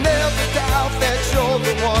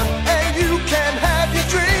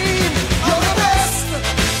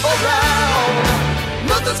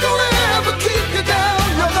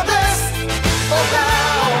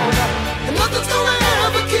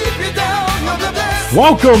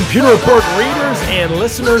Welcome, Pewter Report readers and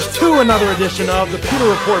listeners, to another edition of the Pewter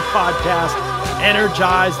Report podcast,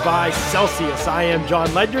 energized by Celsius. I am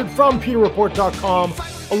John Ledyard from PewterReport.com.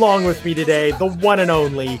 Along with me today, the one and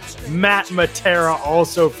only Matt Matera,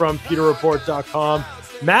 also from PewterReport.com.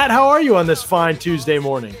 Matt, how are you on this fine Tuesday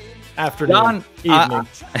morning, afternoon, John, evening?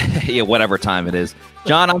 Yeah, whatever time it is.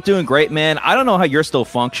 John, I'm doing great, man. I don't know how you're still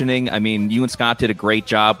functioning. I mean, you and Scott did a great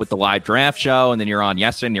job with the live draft show, and then you're on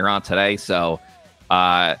yesterday and you're on today. So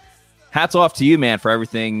hats off to you, man, for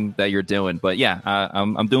everything that you're doing. But yeah,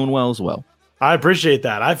 I'm doing well as well. I appreciate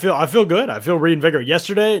that. I feel good. I feel reinvigorated.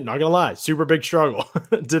 Yesterday, not gonna lie, super big struggle.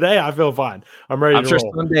 Today, I feel fine. I'm ready. I'm sure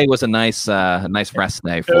roll. Sunday was a nice rest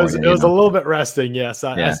day for you. It was a little bit resting. Yes,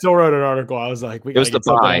 I still wrote an article. I was like, it was the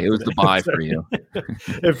bye. It was the bye for you.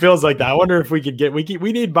 It feels like that. I wonder if we could get. We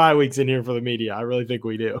need bye weeks in here for the media. I really think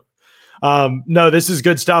we do. No, this is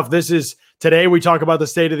good stuff. Today we talk about the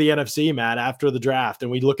state of the NFC, Matt, after the draft, and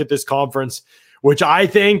we look at this conference, which I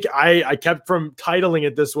think I kept from titling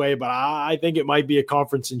it this way, but I think it might be a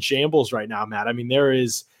conference in shambles right now, Matt. I mean, there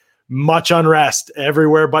is much unrest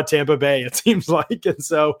everywhere but Tampa Bay, it seems like. And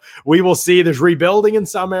so we will see. There's rebuilding in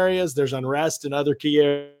some areas. There's unrest in other key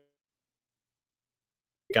areas.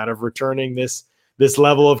 Kind of returning this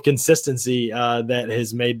level of consistency that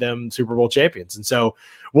has made them Super Bowl champions. And so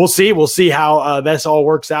we'll see how this all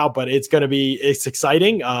works out, but it's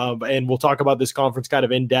exciting. And we'll talk about this conference kind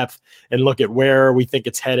of in depth and look at where we think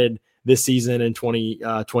it's headed this season in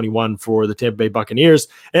 2021 for the Tampa Bay Buccaneers.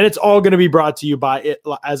 And it's all going to be brought to you by,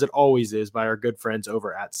 as it always is, by our good friends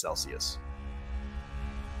over at Celsius.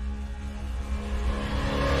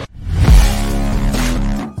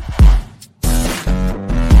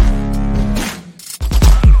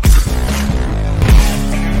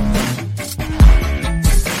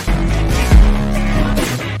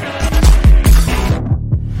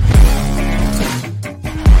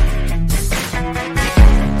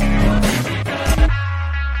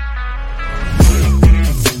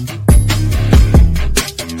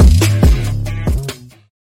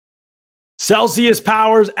 Celsius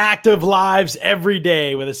powers active lives every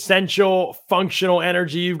day with essential functional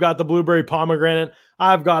energy. You've got the blueberry pomegranate.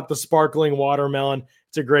 I've got the sparkling watermelon.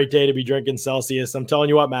 It's a great day to be drinking Celsius. I'm telling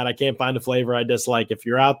you what, Matt, I can't find a flavor I dislike. If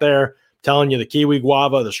you're out there, I'm telling you, the kiwi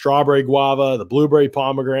guava, the strawberry guava, the blueberry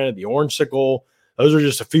pomegranate, the orangesicle, those are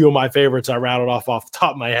just a few of my favorites I rattled off the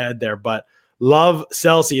top of my head there. But love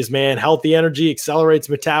Celsius, man. Healthy energy, accelerates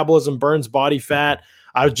metabolism, burns body fat.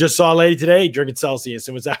 I just saw a lady today drinking Celsius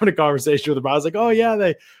and was having a conversation with her. I was like, oh, yeah,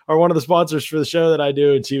 they are one of the sponsors for the show that I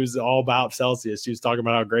do. And she was all about Celsius. She was talking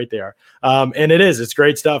about how great they are. And it's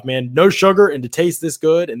great stuff, man. No sugar, and to taste this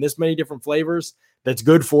good and this many different flavors that's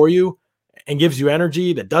good for you and gives you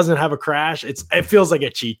energy that doesn't have a crash. It feels like a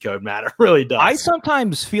cheat code, Matt. It really does. I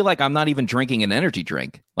sometimes feel like I'm not even drinking an energy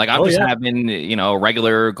drink. Like I'm just having, a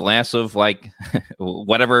regular glass of like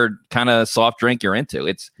whatever kind of soft drink you're into.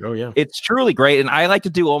 It's truly great. And I like to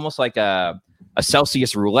do almost like a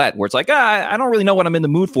Celsius roulette where it's like, I don't really know what I'm in the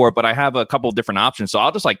mood for, but I have a couple of different options. So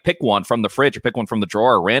I'll just like pick one from the fridge or pick one from the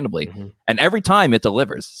drawer randomly. Mm-hmm. And every time it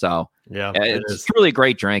delivers. So it's truly a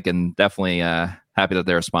great drink, and definitely happy that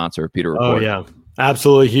they're a sponsor of Pewter Report. Oh, yeah.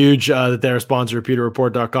 Absolutely huge that they're a sponsor of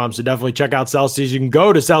PewterReport.com. So definitely check out Celsius. You can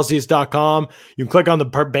go to Celsius.com. You can click on the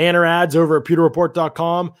banner ads over at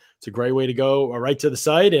PewterReport.com. It's a great way to go right to the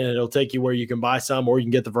site, and it'll take you where you can buy some, or you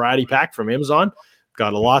can get the variety pack from Amazon.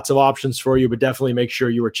 Got lots of options for you, but definitely make sure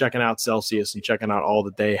you are checking out Celsius and checking out all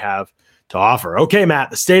that they have to offer. Okay,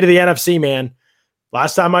 Matt, the state of the NFC, man.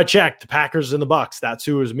 Last time I checked, the Packers and the Bucs, that's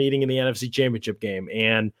who was meeting in the NFC Championship game,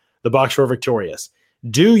 and the Bucs were victorious.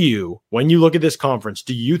 Do you, when you look at this conference,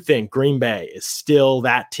 do you think Green Bay is still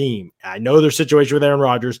that team? I know their situation with Aaron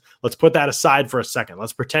Rodgers. Let's put that aside for a second.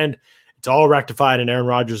 Let's pretend it's all rectified and Aaron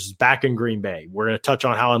Rodgers is back in Green Bay. We're going to touch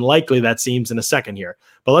on how unlikely that seems in a second here.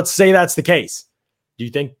 But let's say that's the case. Do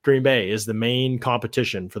you think Green Bay is the main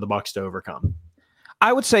competition for the Bucs to overcome?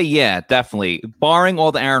 I would say, yeah, definitely. Barring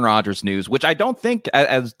all the Aaron Rodgers news, which I don't think,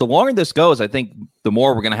 as the longer this goes, I think the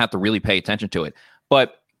more we're going to have to really pay attention to it.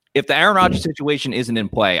 But if the Aaron Rodgers situation isn't in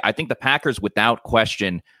play, I think the Packers, without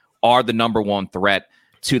question, are the number one threat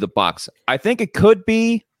to the Bucs. I think it could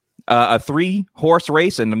be a 3-horse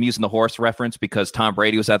race, and I'm using the horse reference because Tom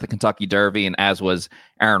Brady was at the Kentucky Derby, and as was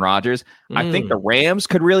Aaron Rodgers. I think the Rams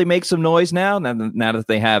could really make some noise now that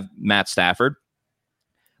they have Matt Stafford.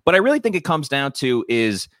 But I really think it comes down to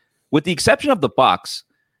is, with the exception of the Bucs,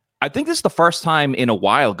 I think this is the first time in a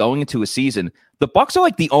while going into a season, the Bucs are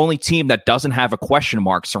like the only team that doesn't have a question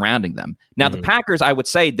mark surrounding them. Now, the Packers, I would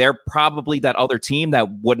say they're probably that other team that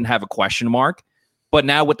wouldn't have a question mark. But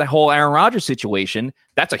now with the whole Aaron Rodgers situation,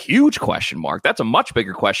 that's a huge question mark. That's a much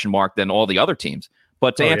bigger question mark than all the other teams.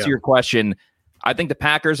 But to answer your question, I think the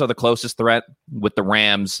Packers are the closest threat with the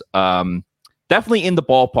Rams. Definitely in the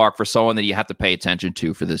ballpark for someone that you have to pay attention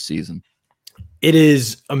to for this season. It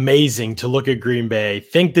is amazing to look at Green Bay,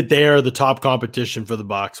 think that they are the top competition for the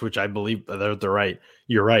Bucs, which I believe they're right.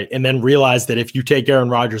 You're right. And then realize that if you take Aaron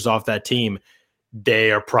Rodgers off that team,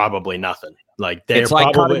 they are probably nothing. Like it's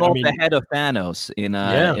like cutting off the head of Thanos in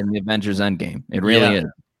the Avengers Endgame. It really is.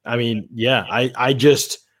 I mean, I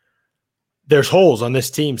just there's holes on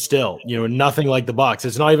this team still. Nothing like the Bucs.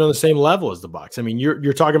 It's not even on the same level as the Bucs. I mean,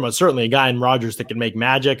 you're talking about certainly a guy in Rodgers that can make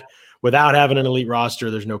magic without having an elite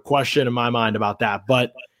roster. There's no question in my mind about that.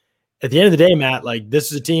 But at the end of the day, Matt, like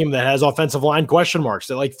this is a team that has offensive line question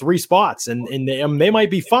marks at like 3 spots, and they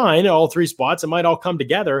might be fine at all 3 spots. It might all come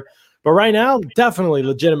together. But right now, definitely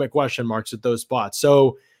legitimate question marks at those spots.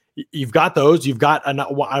 So you've got those. You've got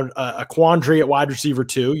a quandary at wide receiver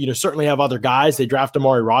too. Certainly have other guys. They draft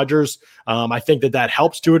Amari Rodgers. I think that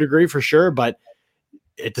helps to a degree for sure. But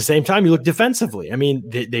at the same time, you look defensively. I mean,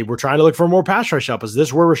 they were trying to look for more pass rush help. Is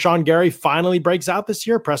this where Rashawn Gary finally breaks out this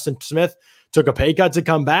year? Preston Smith took a pay cut to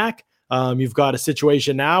come back. You've got a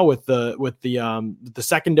situation now with the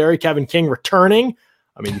secondary, Kevin King returning.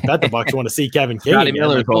 I mean, you bet the Bucs want to see Kevin King. Scotty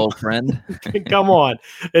Miller's old friend. Come on.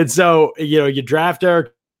 And so, you draft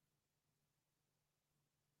Eric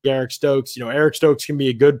Stokes. Eric Stokes can be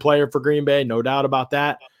a good player for Green Bay, no doubt about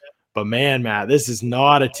that. But man, Matt, this is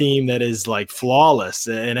not a team that is like flawless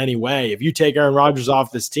in any way. If you take Aaron Rodgers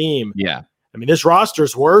off this team, I mean, this roster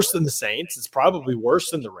is worse than the Saints. It's probably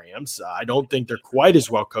worse than the Rams. I don't think they're quite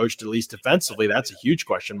as well coached, at least defensively. That's a huge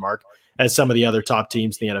question mark as some of the other top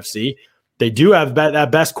teams in the NFC. They do have that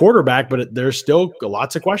best quarterback, but there's still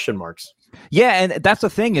lots of question marks. Yeah, and that's the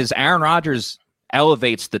thing is Aaron Rodgers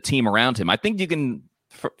elevates the team around him. I think you can,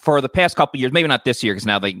 for the past couple of years, maybe not this year because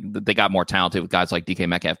now they got more talented with guys like DK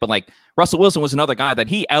Metcalf, but like Russell Wilson was another guy that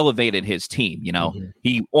he elevated his team.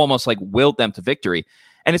 He almost like willed them to victory.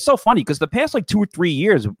 And it's so funny because the past like 2 or 3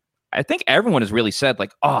 years, I think everyone has really said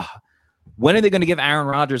like, when are they going to give Aaron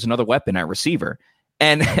Rodgers another weapon at receiver?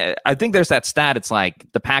 And I think there's that stat. It's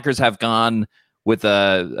like the Packers have gone with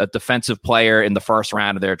a defensive player in the first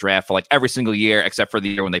round of their draft for like every single year, except for the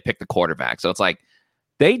year when they pick the quarterback. So it's like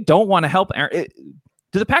they don't want to help Aaron.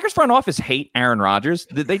 Do the Packers front office hate Aaron Rodgers?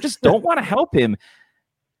 They just don't want to help him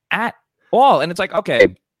at all. And it's like,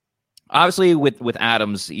 okay, obviously with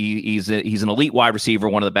Adams, he's an elite wide receiver,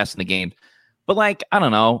 one of the best in the game. But like, I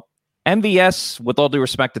don't know, MVS, with all due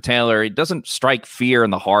respect to Taylor, it doesn't strike fear in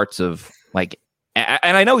the hearts of like.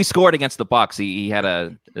 And I know he scored against the Bucs. He had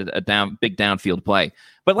a big downfield play,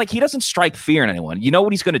 but like he doesn't strike fear in anyone. You know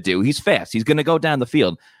what he's going to do? He's fast. He's going to go down the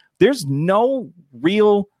field. There's no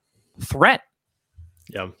real threat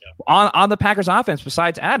on the Packers offense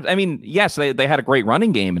besides Adams. I mean, yes, they had a great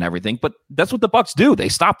running game and everything, but that's what the Bucs do. They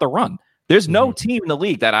stop the run. There's no team in the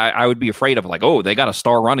league that I would be afraid of. Like, they got a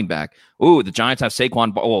star running back. Oh, the Giants have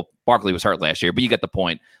Saquon. Well, Barkley was hurt last year, but you get the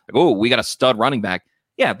point. Like, we got a stud running back.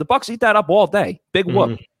 Yeah, the Bucs eat that up all day. Big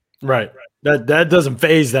whoop. Right. That doesn't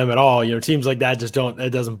faze them at all. Teams like that it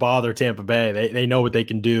doesn't bother Tampa Bay. They know what they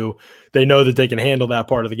can do. They know that they can handle that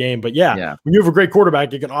part of the game. But when you have a great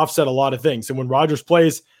quarterback, it can offset a lot of things. And when Rodgers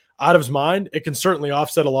plays out of his mind, it can certainly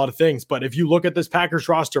offset a lot of things. But if you look at this Packers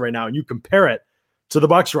roster right now and you compare it to the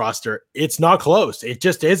Bucs roster, it's not close. It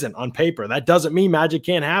just isn't on paper. That doesn't mean magic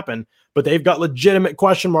can't happen, but they've got legitimate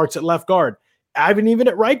question marks at left guard. Even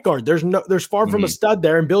at right guard, there's far from a stud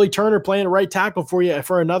there, and Billy Turner playing a right tackle for you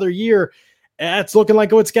for another year. It's looking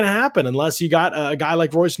like what's going to happen unless you got a guy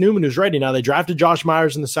like Royce Newman who's ready. Now they drafted Josh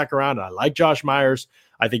Myers in the second round. And I like Josh Myers.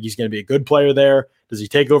 I think he's going to be a good player there. Does he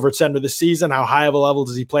take over at center this season? How high of a level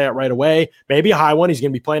does he play at right away? Maybe a high one. He's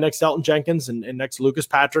going to be playing next to Elton Jenkins and next to Lucas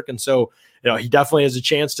Patrick, and so he definitely has a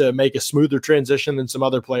chance to make a smoother transition than some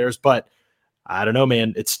other players, but. I don't know,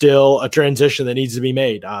 man. It's still a transition that needs to be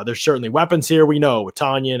made. There's certainly weapons here. We know what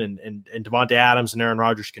Tanyan and Devontae Adams and Aaron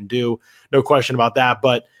Rodgers can do. No question about that.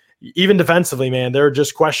 But even defensively, man, there are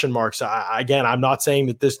just question marks. Again, I'm not saying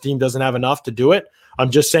that this team doesn't have enough to do it.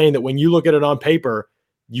 I'm just saying that when you look at it on paper,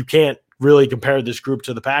 you can't really compare this group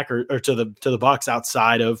to the Packers or to the Bucs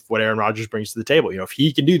outside of what Aaron Rodgers brings to the table. If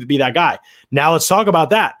he can be that guy. Now let's talk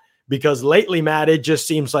about that, because lately, Matt, it just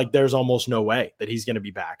seems like there's almost no way that he's going to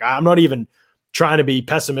be back. I'm not even trying to be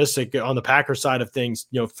pessimistic on the Packers side of things,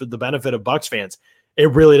 for the benefit of Bucs fans. It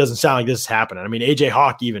really doesn't sound like this is happening. I mean, AJ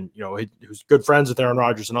Hawk, even, who's good friends with Aaron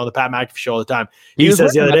Rodgers and on the Pat McAfee show all the time. He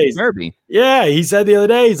says the other day, he said the other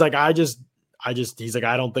day, he's like, he's like,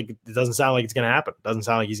 I don't think it doesn't sound like it's going to happen. It doesn't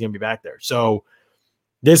sound like he's going to be back there. So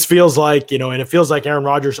this feels like, and it feels like Aaron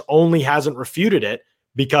Rodgers only hasn't refuted it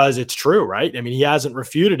because it's true, right? I mean, he hasn't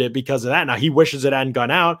refuted it because of that. Now he wishes it hadn't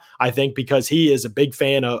gone out, I think, because he's a big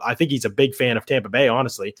fan of Tampa Bay,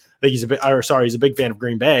 honestly. I think he's a big fan of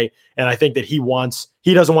Green Bay. And I think that he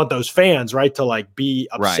doesn't want those fans, right, to like be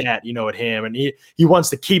upset, right, at him. And he wants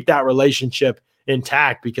to keep that relationship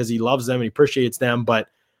intact because he loves them and he appreciates them. But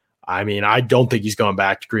I mean, I don't think he's going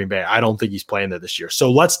back to Green Bay. I don't think he's playing there this year.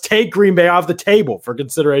 So let's take Green Bay off the table for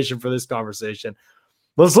consideration for this conversation.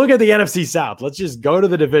 Let's look at the NFC South. Let's just go to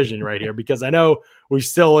the division right here, because I know we've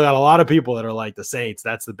still got a lot of people that are like the Saints.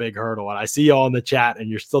 That's the big hurdle. And I see y'all in the chat and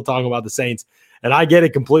you're still talking about the Saints. And I get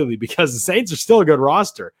it completely, because the Saints are still a good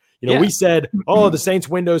roster. We said, the Saints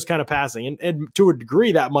window is kind of passing. And to a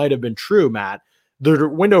degree, that might have been true, Matt. The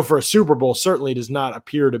window for a Super Bowl certainly does not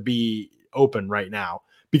appear to be open right now,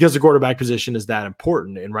 because the quarterback position is that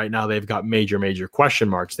important. And right now they've got major, major question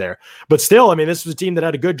marks there. But still, I mean, this was a team that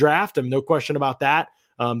had a good draft. I mean, no question about that.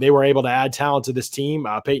 They were able to add talent to this team.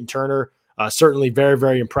 Peyton Turner, certainly very,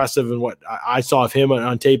 very impressive in what I saw of him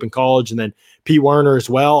on tape in college. And then Pete Werner as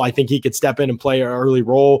well. I think he could step in and play an early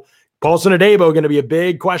role. Paulson Adebo going to be a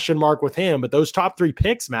big question mark with him. But those top 3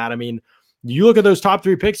 picks, Matt, I mean, you look at those top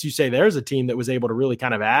 3 picks, you say there's a team that was able to really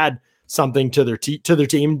kind of add something to their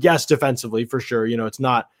team. Yes, defensively, for sure. It's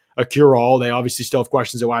not a cure-all. They obviously still have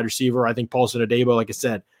questions at wide receiver. I think Paulson Adebo, like I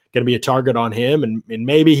said, going to be a target on him, and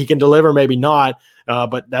maybe he can deliver, maybe not.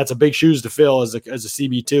 But that's a big shoes to fill as a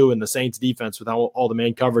CB2 in the Saints defense with all the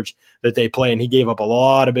man coverage that they play. And he gave up a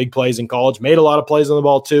lot of big plays in college, made a lot of plays on the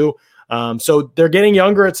ball too. So they're getting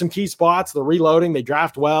younger at some key spots. They're reloading. They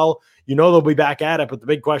draft well. They'll be back at it, but the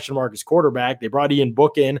big question mark is quarterback. They brought Ian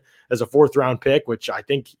Book in as a 4th-round pick, which I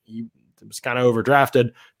think he was kind of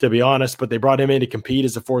overdrafted, to be honest, but they brought him in to compete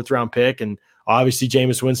as a 4th-round pick. And obviously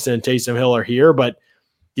Jameis Winston and Taysom Hill are here, but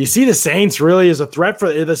do you see the Saints really as a threat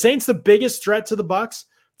for the Saints, the biggest threat to the Bucs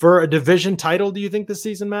for a division title, do you think, this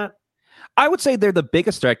season, Matt? I would say they're the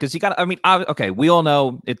biggest threat because we all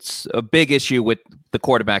know it's a big issue with the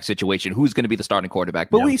quarterback situation. Who's going to be the starting quarterback?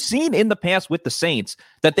 But we've seen in the past with the Saints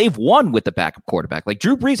that they've won with the backup quarterback. Like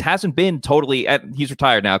Drew Brees hasn't been he's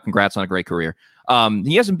retired now. Congrats on a great career.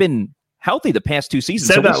 He hasn't been healthy the past 2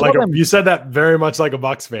 seasons. You said that very much like a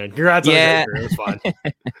Bucs fan. Congrats on a great career. It was fun.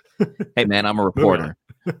 Hey man, I'm a reporter.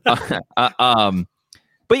 But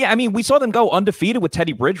yeah, I mean, we saw them go undefeated with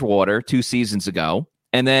Teddy Bridgewater 2 seasons ago.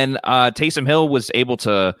 And then Taysom Hill was able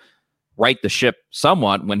to right the ship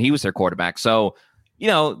somewhat when he was their quarterback. So,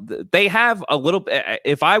 they have a little –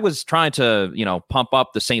 if I was trying to, pump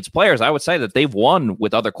up the Saints players, I would say that they've won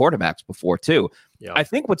with other quarterbacks before too. Yeah. I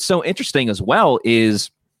think what's so interesting as well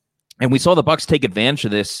is – and we saw the Bucs take advantage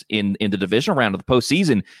of this in the division round of the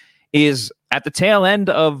postseason – is at the tail end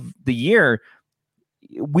of the year –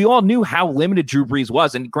 we all knew how limited Drew Brees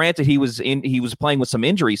was. And granted, he was playing with some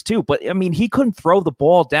injuries too, but I mean, he couldn't throw the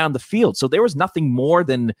ball down the field. So there was nothing more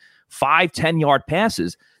than 5-10-yard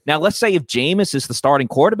passes. Now, let's say if Jameis is the starting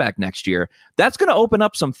quarterback next year, that's going to open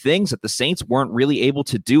up some things that the Saints weren't really able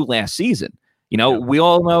to do last season. We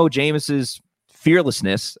all know Jameis's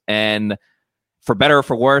fearlessness, and for better or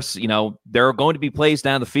for worse, there are going to be plays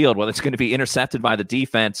down the field, whether it's going to be intercepted by the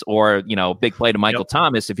defense or, big play to Michael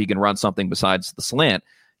Thomas if he can run something besides the slant.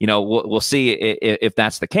 We'll see if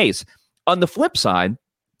that's the case. On the flip side,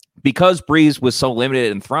 because Brees was so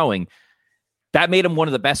limited in throwing, that made him one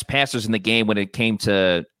of the best passers in the game when it came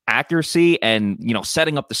to accuracy and,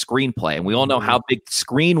 setting up the screenplay. And we all know how big the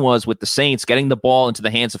screen was with the Saints, getting the ball into the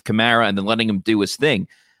hands of Kamara and then letting him do his thing.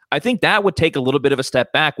 I think that would take a little bit of a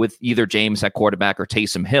step back with either James at quarterback or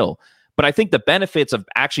Taysom Hill. But I think the benefits of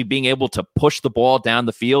actually being able to push the ball down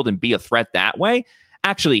the field and be a threat that way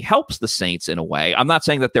actually helps the Saints in a way. I'm not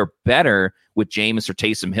saying that they're better with Jameis or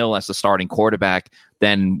Taysom Hill as the starting quarterback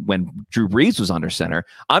than when Drew Brees was under center.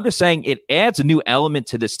 I'm just saying it adds a new element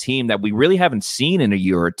to this team that we really haven't seen in a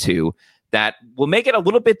year or two that will make it a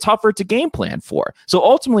little bit tougher to game plan for. So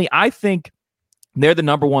ultimately, I think they're the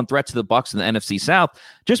number one threat to the Bucs in the NFC South,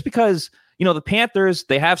 just because, the Panthers,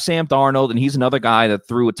 they have Sam Darnold, and he's another guy that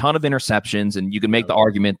threw a ton of interceptions, and you can make the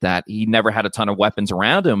argument that he never had a ton of weapons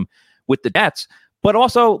around him with the Jets. But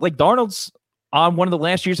also, like, Darnold's on one of the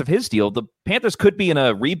last years of his deal. The Panthers could be in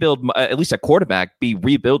a rebuild, at least at quarterback, be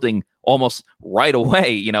rebuilding almost right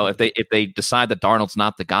away, if they decide that Darnold's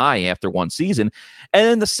not the guy after one season. And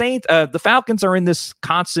then the Falcons are in this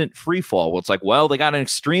constant free fall. It's like, well, they got an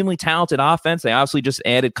extremely talented offense. They obviously just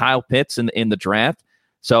added Kyle Pitts in the draft.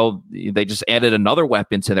 So they just added another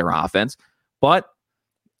weapon to their offense. But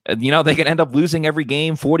they could end up losing every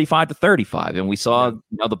game 45-35. And we saw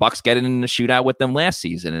the Bucs get in a shootout with them last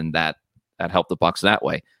season, and that helped the Bucs that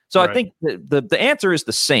way. So I think the answer is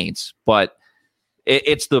the Saints, but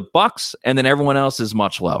it's the Bucks, and then everyone else is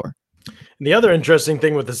much lower. And the other interesting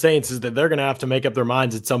thing with the Saints is that they're going to have to make up their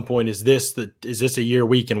minds at some point. Is this a year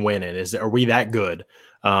we can win in? Are we that good?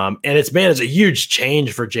 And it's a huge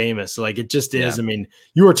change for Jameis. Like it just is. Yeah. I mean,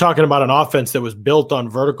 you were talking about an offense that was built on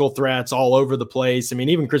vertical threats all over the place. I mean,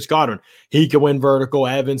 even Chris Godwin, he can win vertical.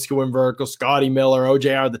 Evans can win vertical. Scotty Miller,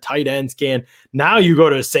 OJR, the tight ends can. Now you go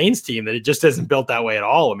to a Saints team that it just isn't built that way at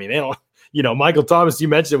all. I mean, they don't. Michael Thomas, you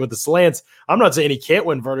mentioned it with the slants. I'm not saying he can't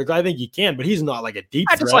win vertical. I think he can, but he's not like a deep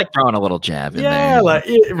threat. I just like throwing a little jab in there. Yeah,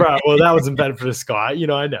 right. Well, that was invented for Scott.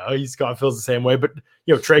 I know Scott feels the same way. But,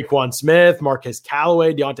 Traquan Smith, Marquez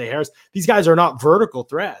Callaway, Deontay Harris, these guys are not vertical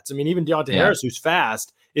threats. I mean, even Deontay Harris, who's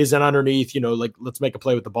fast, is an underneath, like let's make a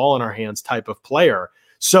play with the ball in our hands type of player.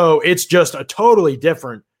 So it's just a totally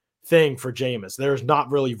different thing for Jameis. There's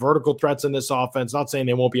not really vertical threats in this offense. Not saying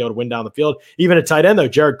they won't be able to win down the field. Even at tight end, though,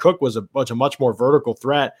 Jared Cook was a much more vertical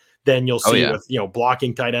threat than you'll see with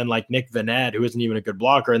blocking tight end like Nick Vannett, who isn't even a good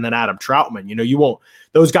blocker, and then Adam Troutman. You won't.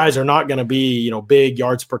 Those guys are not going to be big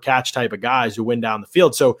yards per catch type of guys who win down the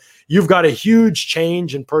field. So you've got a huge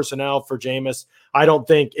change in personnel for Jameis. I don't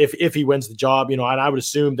think if he wins the job, and I would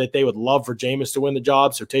assume that they would love for Jameis to win the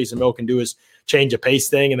job, so Taysom Hill can do his change of pace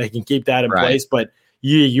thing, and they can keep that in place. But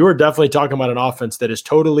you are definitely talking about an offense that is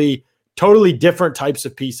totally different types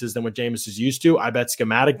of pieces than what Jameis is used to. I bet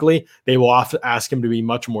schematically they will often ask him to be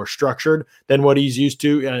much more structured than what he's used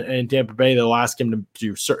to in Tampa Bay. They'll ask him to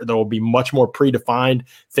do certain, there will be much more predefined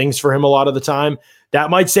things for him a lot of the time. That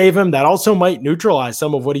might save him. That also might neutralize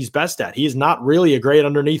some of what he's best at. He is not really a great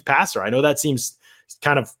underneath passer. I know that seems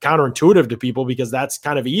kind of counterintuitive to people because that's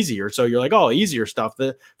kind of easier. So you're like, oh, easier stuff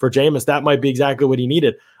for Jameis. That might be exactly what he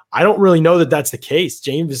needed. I don't really know that that's the case.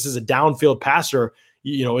 Jameis is a downfield passer.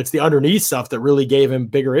 It's the underneath stuff that really gave him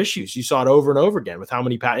bigger issues. You saw it over and over again with how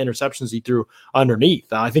many interceptions he threw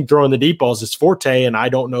underneath. I think throwing the deep balls is forte, and I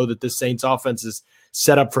don't know that this Saints offense is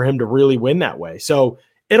set up for him to really win that way. So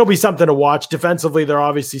it'll be something to watch. Defensively, they're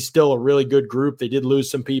obviously still a really good group. They did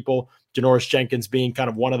lose some people, Janoris Jenkins being kind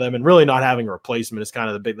of one of them, and really not having a replacement is kind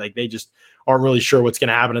of the big, like they just aren't really sure what's going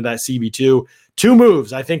to happen in that CB2. Two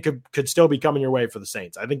moves I think could still be coming your way for the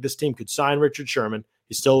Saints. I think this team could sign Richard Sherman.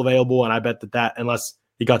 He's still available, and I bet that unless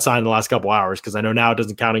he got signed in the last couple hours, because I know now it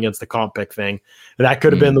doesn't count against the comp pick thing. And that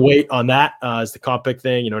could have been the weight on that as the comp pick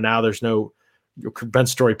thing. Now there's no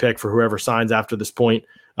compensatory pick for whoever signs after this point.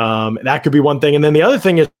 That could be one thing. And then the other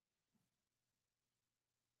thing is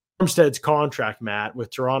Armstead's contract, Matt, with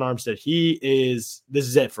Teron Armstead. This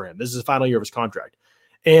is it for him. This is the final year of his contract.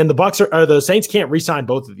 And the Saints can't re-sign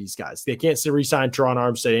both of these guys. They can't re-sign Teron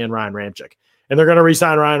Armstead and Ryan Ramczyk. And they're going to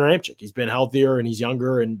re-sign Ryan Ramczyk. He's been healthier and he's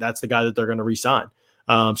younger, and that's the guy that they're going to re-sign.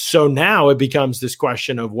 So now it becomes this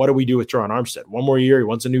question of what do we do with Teron Armstead? One more year. He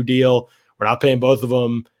wants a new deal. We're not paying both of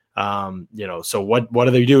them. So what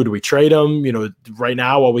do they do? Do we trade him? Right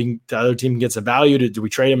now, while the other team gets a value, do we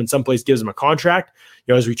trade him and someplace gives him a contract,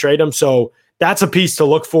 as we trade him? So that's a piece to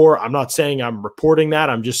look for. I'm not saying I'm reporting that.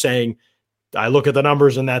 I'm just saying I look at the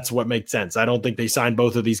numbers and that's what makes sense. I don't think they signed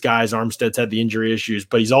both of these guys. Armstead's had the injury issues,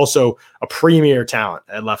 but he's also a premier talent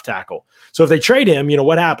at left tackle. So if they trade him,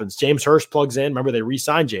 what happens? James Hurst plugs in. Remember, they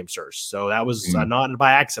re-signed James Hurst. So that was not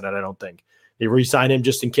by accident, I don't think. They re-signed him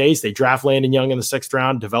just in case. They draft Landon Young in the 6th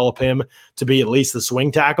round, develop him to be at least the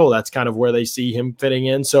swing tackle. That's kind of where they see him fitting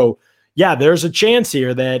in. So, yeah, there's a chance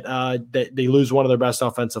here that they lose one of their best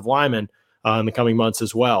offensive linemen in the coming months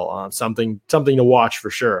as well. Something to watch for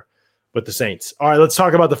sure with the Saints. All right, let's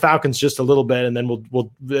talk about the Falcons just a little bit, and then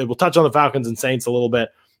we'll touch on the Falcons and Saints a little bit,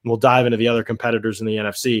 and we'll dive into the other competitors in the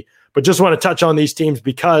NFC. But just want to touch on these teams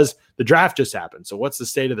because the draft just happened. So what's the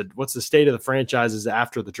state of the franchises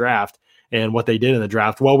after the draft and what they did in the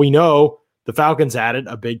draft? Well, we know the Falcons added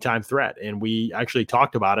a big time threat, and we actually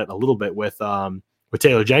talked about it a little bit with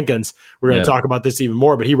Taylor Jenkins. We're going to talk about this even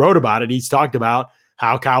more, but he wrote about it. He's talked about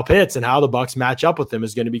how Kyle Pitts and how the Bucs match up with him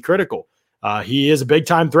is going to be critical. He is a big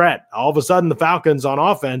time threat. All of a sudden, the Falcons on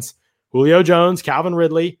offense, Julio Jones, Calvin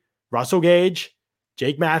Ridley, Russell Gage,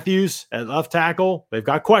 Jake Matthews at left tackle. They've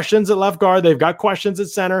got questions at left guard. They've got questions at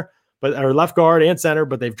center, or left guard and center,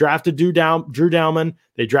 but they've drafted Drew Dalman.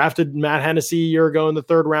 They drafted Matt Hennessy a year ago in the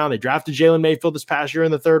 3rd round. They drafted Jalen Mayfield this past year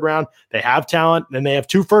in the 3rd round. They have talent, and they have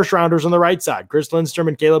 2 first-rounders on the right side, Chris Lindstrom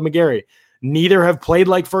and Caleb McGarry. Neither have played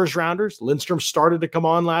like first-rounders. Lindstrom started to come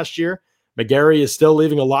on last year. McGarry is still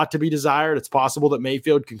leaving a lot to be desired. It's possible that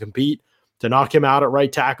Mayfield can compete to knock him out at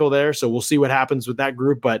right tackle there. So we'll see what happens with that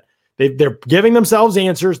group, but they're giving themselves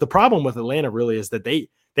answers. The problem with Atlanta really is that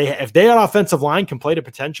if that offensive line can play to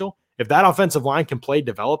potential, if that offensive line can play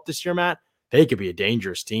develop this year, Matt, they could be a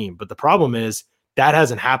dangerous team. But the problem is that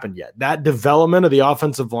hasn't happened yet. That development of the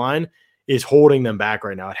offensive line is holding them back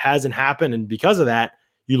right now. It hasn't happened. And because of that,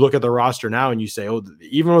 you look at the roster now and you say, oh,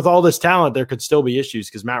 even with all this talent, there could still be issues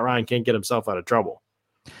because Matt Ryan can't get himself out of trouble.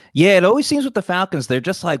 Yeah, it always seems with the Falcons, they're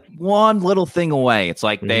just like one little thing away. It's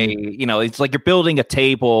like it's like you're building a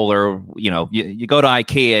table, or you go to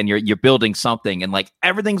IKEA and you're building something, and like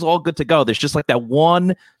everything's all good to go. There's just like that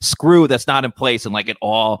one screw that's not in place, and like it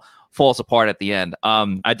all falls apart at the end.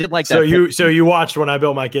 I did like that. So you watched when I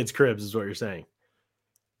built my kids' cribs, is what you're saying?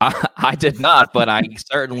 I did not, but I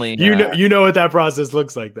certainly you know what that process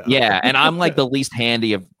looks like, though. Yeah, and I'm like the least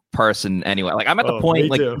handy of person anyway. Like I'm at the point,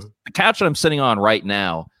 like the couch that I'm sitting on right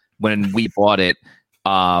now. When we bought it,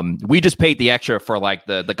 we just paid the extra for like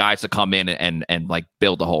the guys to come in and like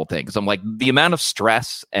build the whole thing. Because I'm like, the amount of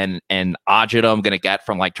stress and agita I'm gonna get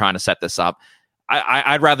from like trying to set this up,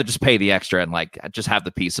 I'd rather just pay the extra and like just have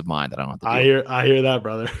the peace of mind that I don't have to do. I hear that,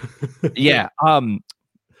 brother. Yeah.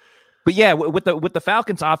 But yeah, with the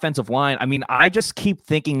Falcons offensive line, I mean, I just keep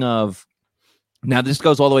thinking of. Now this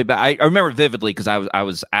goes all the way back. I remember vividly because I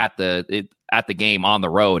was at the game on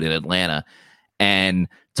the road in Atlanta, and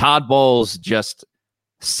Todd Bowles just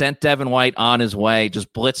sent Devin White on his way,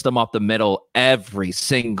 just blitzed him up the middle every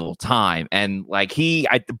single time. And like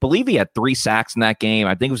I believe he had 3 sacks in that game.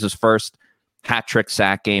 I think it was his first hat trick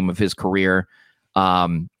sack game of his career.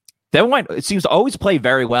 Devin White, it seems to always play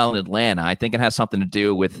very well in Atlanta. I think it has something to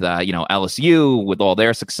do with LSU, with all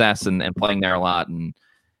their success and playing there a lot and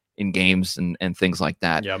in games and things like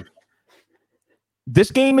that. Yeah. This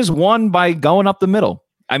game is won by going up the middle.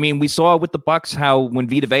 I mean, we saw with the Bucs how when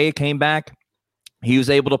Vita Vea came back, he was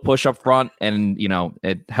able to push up front, and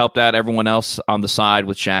it helped out everyone else on the side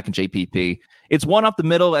with Shaq and JPP. It's one up the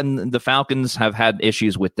middle, and the Falcons have had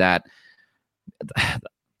issues with that.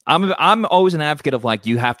 I'm always an advocate of like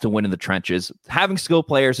you have to win in the trenches. Having skill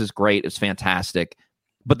players is great; it's fantastic,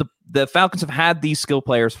 but the Falcons have had these skill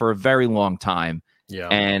players for a very long time. Yeah,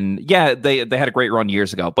 and they had a great run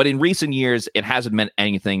years ago, but in recent years, it hasn't meant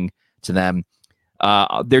anything to them.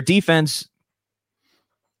 Their defense,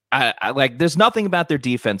 I like. There's nothing about their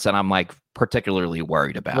defense that I'm like particularly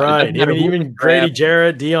worried about. Right, even Grady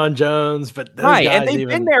Jarrett, Deion Jones, but right, and they've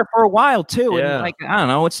been there for a while too. Yeah. And like I don't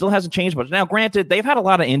know, it still hasn't changed much. Now, granted, they've had a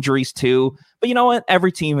lot of injuries too, but you know what?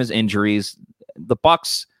 Every team has injuries. The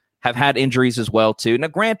Bucs have had injuries as well too. Now,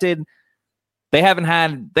 granted, they haven't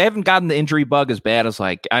gotten the injury bug as bad as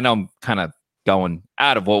like I know I'm kind of going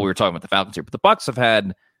out of what we were talking about the Falcons here, but the Bucs have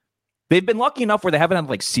had. They've been lucky enough where they haven't had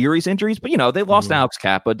like serious injuries, but they lost Alex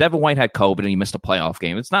Kappa. Devin White had COVID and he missed a playoff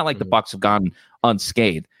game. It's not like the Bucs have gone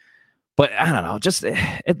unscathed. But I don't know, just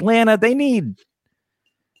Atlanta,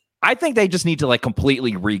 I think they just need to like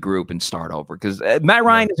completely regroup and start over because Matt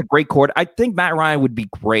Ryan is a great quarterback. I think Matt Ryan would be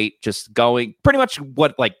great just going pretty much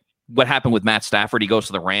what happened with Matt Stafford. He goes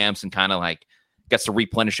to the Rams and kind of like gets to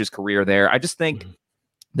replenish his career there. I just think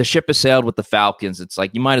the ship has sailed with the Falcons. It's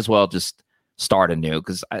like you might as well just start anew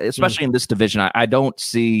because especially in this division, I don't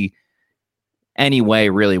see any way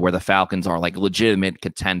really where the Falcons are like a legitimate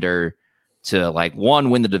contender to like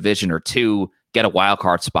 1, win the division, or 2, get a wild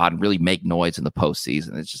card spot and really make noise in the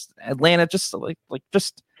postseason. It's just Atlanta, just like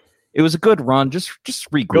it was a good run. Just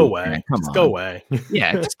regroup. Go away. Go away.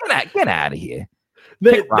 Yeah, just get out of here.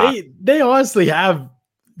 They honestly have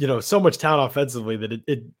so much talent offensively that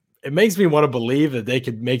it makes me want to believe that they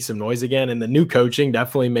could make some noise again. And the new coaching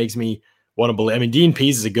definitely makes me want to believe. I mean, Dean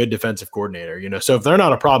Pease is a good defensive coordinator, so if they're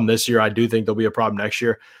not a problem this year, I do think they'll be a problem next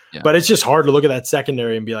year. Yeah. But it's just hard to look at that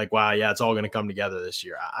secondary and be like, wow, yeah, it's all going to come together this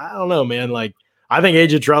year. I don't know, man. Like, I think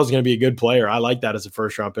AJ Terrell is going to be a good player. I like that as a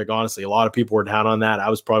first round pick. Honestly, a lot of people were down on that. I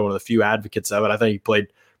was probably one of the few advocates of it. I think he played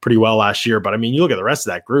pretty well last year. But I mean, you look at the rest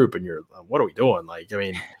of that group and you're, what are we doing? Like, I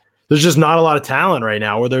mean, there's just not a lot of talent right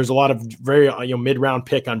now, where there's a lot of very mid-round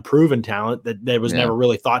pick unproven talent that was never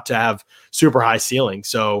really thought to have super high ceiling.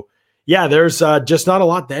 So yeah, there's just not a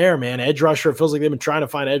lot there, man. Edge rusher, it feels like they've been trying to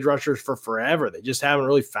find edge rushers for forever. They just haven't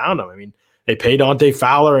really found them. I mean, they pay Dante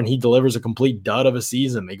Fowler and he delivers a complete dud of a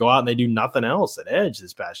season. They go out and they do nothing else at edge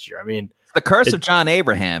this past year. I mean, it's the curse of John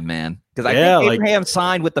Abraham, man. Because I think Abraham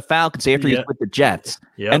signed with the Falcons after he was with the Jets.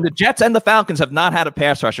 Yep. And the Jets and the Falcons have not had a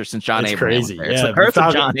pass rusher since John Abraham. Crazy. Yeah, it's the curse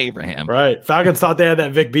of John Abraham. Right. Falcons thought they had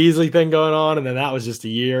that Vic Beasley thing going on, and then that was just a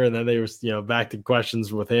year, and then they were back to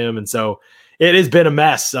questions with him. And so it has been a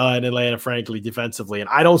mess in Atlanta, frankly, defensively. And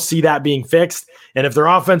I don't see that being fixed. And if their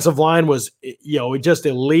offensive line was, just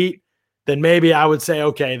elite, then maybe I would say,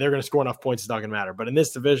 okay, they're going to score enough points. It's not going to matter. But in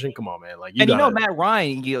this division, come on, man. Like, Matt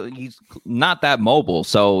Ryan, he's not that mobile.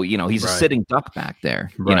 So, he's a sitting duck back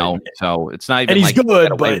there, so it's not even and he's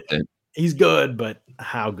good, but he's good, but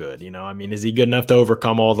how good? I mean, is he good enough to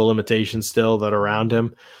overcome all the limitations still that are around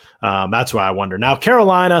him? That's why I wonder. Now,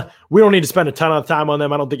 Carolina, we don't need to spend a ton of time on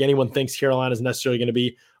them. I don't think anyone thinks Carolina is necessarily going to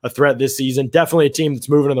be a threat this season. Definitely a team that's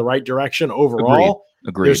moving in the right direction overall.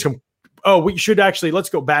 Agreed. We should actually, let's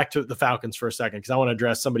go back to the Falcons for a second, because I want to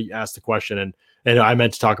address, somebody asked the question, and I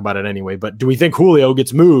meant to talk about it anyway, but do we think Julio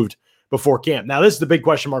gets moved before camp? Now, this is the big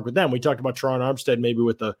question mark with them. We talked about Teron Armstead maybe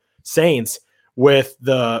with the Saints. With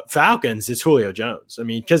the Falcons, it's Julio Jones. I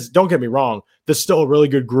mean, because don't get me wrong, there's still a really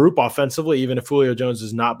good group offensively, even if Julio Jones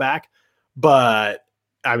is not back. But,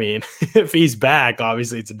 I mean, if he's back,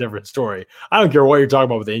 obviously it's a different story. I don't care what you're talking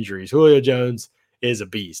about with injuries. Julio Jones is a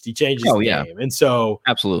beast. He changes the game. And so,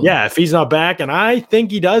 absolutely, yeah, if he's not back, and I think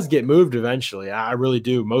he does get moved eventually. I really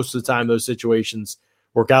do. Most of the time, those situations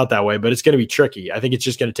work out that way, but it's going to be tricky. I think it's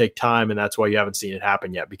just going to take time, and that's why you haven't seen it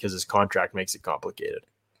happen yet, because his contract makes it complicated.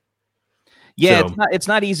 Yeah, so, it's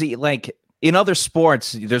not easy. Like in other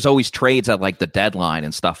sports, there's always trades at like the deadline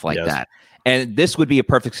and stuff like that. And this would be a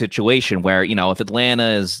perfect situation where, if Atlanta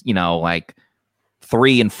is, like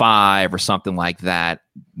 3-5 or something like that,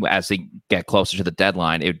 as they get closer to the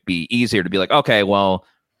deadline, it'd be easier to be like, okay, well,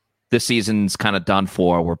 this season's kind of done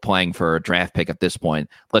for. We're playing for a draft pick at this point.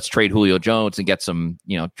 Let's trade Julio Jones and get some,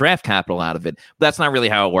 draft capital out of it. But that's not really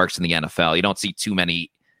how it works in the NFL. You don't see too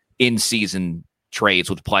many in-season trades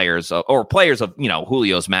with players or players of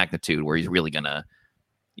Julio's magnitude where he's really gonna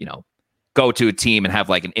go to a team and have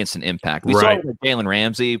like an instant impact. We saw it with Jalen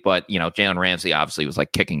Ramsey, but Jalen Ramsey obviously was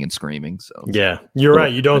like kicking and screaming. So yeah, you're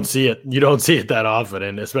right. You don't see it that often,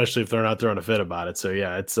 and especially if they're not throwing a fit about it. So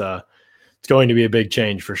yeah, it's going to be a big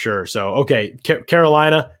change for sure. So okay,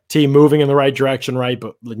 Carolina team moving in the right direction, right,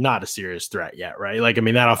 but not a serious threat yet, right? Like, I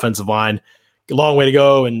mean, that offensive line, a long way to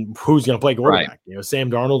go, and who's going to play quarterback? Right. Sam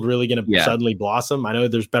Darnold really going to suddenly blossom? I know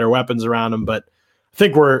there's better weapons around him, but I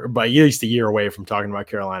think we're by at least a year away from talking about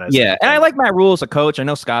Carolina. Yeah, and I like Matt Rule as a coach. I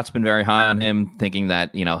know Scott's been very high on him, thinking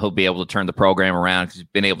that he'll be able to turn the program around because he's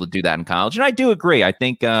been able to do that in college, and I do agree. I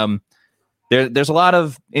think there's a lot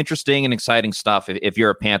of interesting and exciting stuff if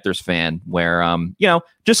you're a Panthers fan, where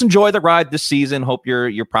just enjoy the ride this season. Hope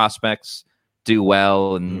your prospects do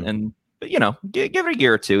well, and give it a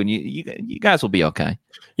year or two, and you guys will be okay.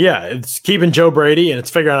 Yeah, it's keeping Joe Brady, and it's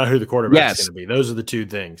figuring out who the quarterback is going to be. Those are the two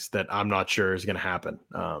things that I'm not sure is going to happen.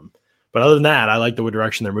 But other than that, I like the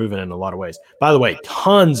direction they're moving in a lot of ways. By the way,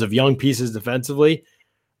 tons of young pieces defensively.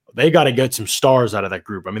 They got to get some stars out of that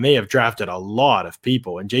group. I mean, they have drafted a lot of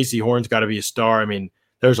people, and J.C. Horn's got to be a star. I mean,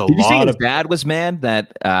 there's a lot of. Did you see his dad was mad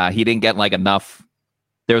that he didn't get like enough?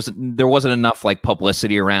 There wasn't enough like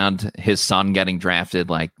publicity around his son getting drafted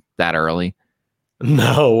like that early.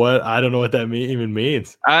 No, what? I don't know what that even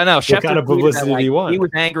means. I don't know. What kind of publicity did he want? He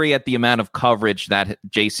was angry at the amount of coverage that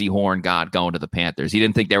J.C. Horn got going to the Panthers. He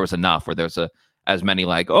didn't think there was enough, or there's as many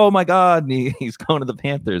like, oh my God, he's going to the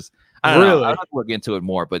Panthers. I don't know. I'll have to look into it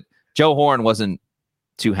more, but Joe Horn wasn't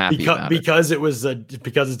too happy about because it was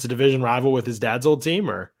because it's a division rival with his dad's old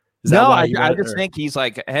team, or I just think he's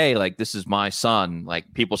like, hey, like this is my son.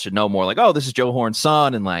 Like people should know more. Like, oh, this is Joe Horn's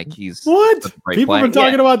son, and like he's what people have been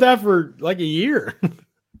talking about that for like a year.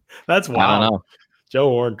 That's wild. I don't know. Joe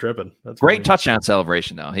Horn tripping. That's great funny. Touchdown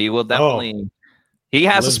celebration though. He will definitely. He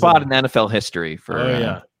has a spot in NFL history for. Oh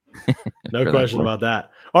yeah, no question about that.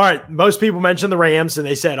 All right, most people mentioned the Rams, and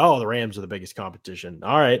they said, "Oh, the Rams are the biggest competition."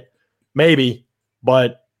 All right, maybe,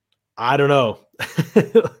 but I don't know.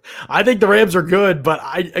 I think the Rams are good, but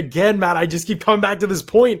Matt, I just keep coming back to this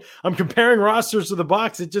point. I'm comparing rosters to the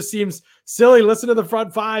Bucs. It just seems silly. Listen to the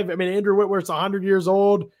front five. I mean, Andrew Whitworth's 100 years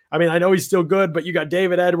old. I mean, I know he's still good, but you got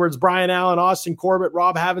David Edwards, Brian Allen, Austin Corbett,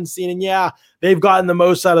 Rob Havenstein, and yeah, they've gotten the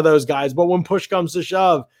most out of those guys. But when push comes to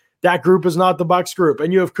shove, that group is not the Bucs group.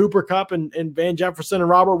 And you have Cooper Kupp and Van Jefferson and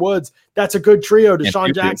Robert Woods. That's a good trio.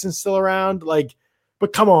 Deshaun Jackson's still around.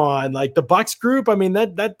 But come on, like the Bucs group. I mean,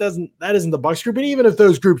 that isn't the Bucs group. And even if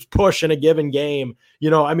those groups push in a given game,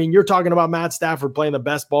 I mean, you're talking about Matt Stafford playing the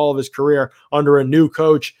best ball of his career under a new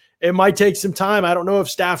coach. It might take some time. I don't know if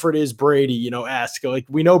Stafford is Brady, esque. Like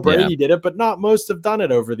we know Brady did it, but not most have done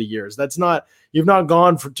it over the years. You've not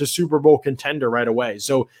gone to Super Bowl contender right away.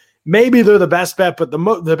 So maybe they're the best bet, but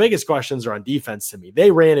the biggest questions are on defense to me. They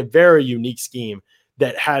ran a very unique scheme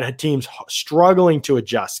that had teams struggling to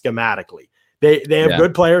adjust schematically. They have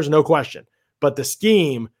good players, no question, but the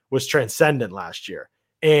scheme was transcendent last year.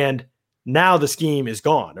 And now the scheme is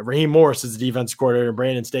gone. Raheem Morris is the defensive coordinator, and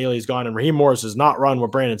Brandon Staley is gone, and Raheem Morris has not run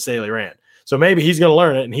what Brandon Staley ran. So maybe he's going to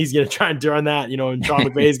learn it, and he's going to try and run that, and Sean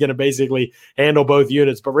McVay is going to basically handle both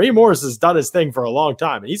units. But Raheem Morris has done his thing for a long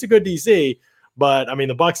time, and he's a good DC. But, I mean,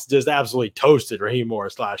 the Bucs just absolutely toasted Raheem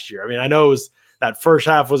Morris last year. I mean, I know that first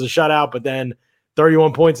half was a shutout, but then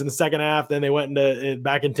 31 points in the second half. Then they went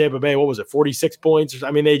back in Tampa Bay. What was it? 46 points.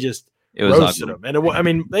 I mean, they just roasted them. And I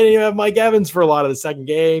mean, they didn't even have Mike Evans for a lot of the second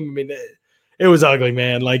game. I mean, it was ugly,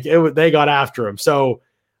 man. Like they got after him. So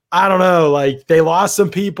I don't know. Like they lost some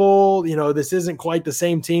people. This isn't quite the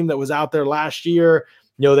same team that was out there last year.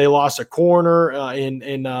 They lost a corner in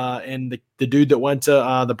the dude that went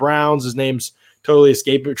to the Browns. His name's totally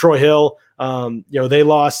escaped. Troy Hill. They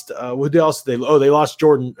lost. Who else? They lost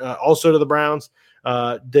Jordan also to the Browns.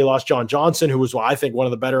 They lost John Johnson, who was, I think, one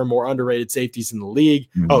of the better and more underrated safeties in the league.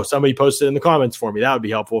 Mm-hmm. Oh, somebody posted in the comments for me. That would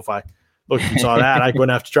be helpful if I looked and saw that. I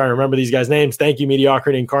wouldn't have to try and remember these guys' names. Thank you,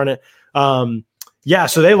 Mediocrity Incarnate.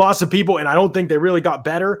 So they lost some people, and I don't think they really got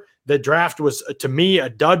better. The draft was, to me, a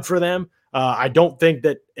dud for them. I don't think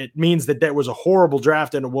that it means that was a horrible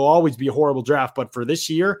draft, and it will always be a horrible draft. But for this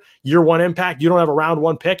year one impact, you don't have a round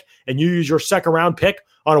one pick, and you use your second round pick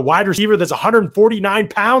on a wide receiver that's 149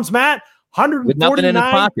 pounds, Matt.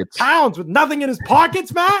 149 pounds with nothing in his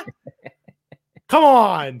pockets, Matt. Come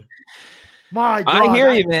on. My God. I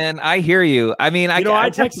hear you, man. I hear you. I mean, I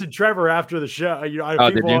texted Trevor after the show.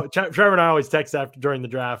 Trevor and I always text during the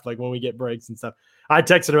draft, like when we get breaks and stuff. I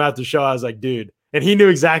texted him after the show. I was like, dude, and he knew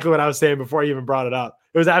exactly what I was saying before he even brought it up.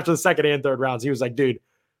 It was after the second and third rounds. He was like, dude,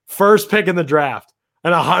 first pick in the draft,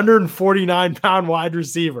 an 149-pound wide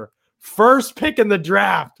receiver. First pick in the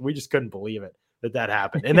draft. We just couldn't believe it that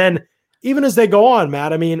happened. And then even as they go on,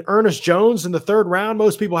 Matt, I mean, Ernest Jones in the third round,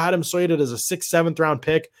 most people had him slated as a 6th, 7th round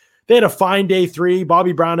pick. They had a fine day 3.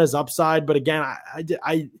 Bobby Brown has upside, but again,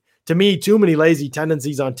 I to me, too many lazy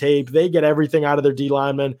tendencies on tape. They get everything out of their D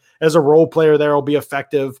lineman. As a role player, there will be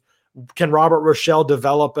effective. Can Robert Rochelle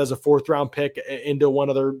develop as a 4th round pick into one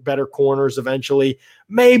of their better corners eventually?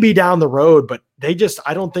 Maybe down the road, but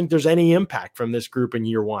I don't think there's any impact from this group in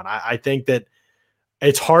year one. I think that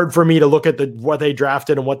it's hard for me to look at what they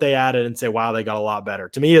drafted and what they added and say, wow, they got a lot better.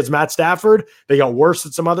 To me, it's Matt Stafford. They got worse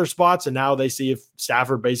at some other spots, and now they see if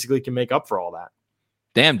Stafford basically can make up for all that.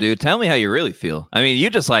 Damn, dude, tell me how you really feel. I mean, you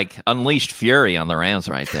just unleashed fury on the Rams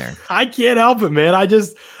right there. I can't help it, man. I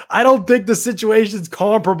don't think the situation's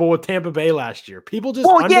comparable with Tampa Bay last year. People just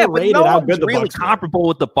underrated how good the really Bucs comparable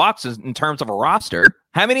with the Bucs in terms of a roster.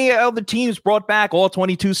 How many other teams brought back all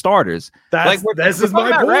 22 starters? This is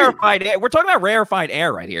my point. We're talking about rarefied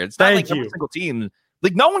air right here. It's not like every single team.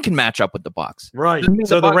 Like no one can match up with the Bucs. Right.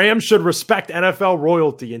 So the Rams should respect NFL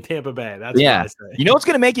royalty in Tampa Bay. That's what I say. You know what's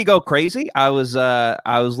going to make you go crazy? I was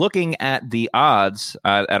looking at the odds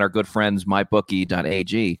at our good friends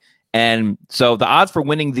mybookie.ag. And so the odds for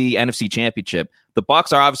winning the NFC Championship, the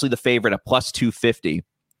Bucs are obviously the favorite at plus 250.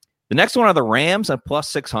 The next one are the Rams at plus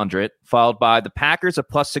 600, followed by the Packers at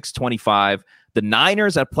plus 625, the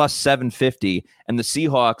Niners at plus 750, and the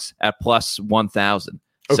Seahawks at plus 1,000.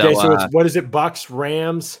 Okay, so it's, what is it? Bucs,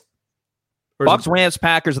 Rams? Bucs, Rams,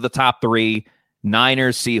 Packers are the top 3.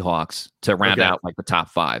 Niners, Seahawks to round out the top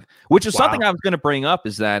 5, which is something I was going to bring up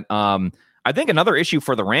is that I think another issue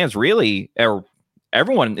for the Rams really,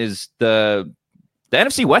 everyone is the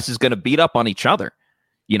NFC West is going to beat up on each other,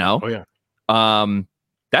 Oh, yeah.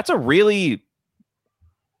 That's a really,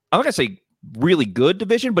 I'm not going to say really good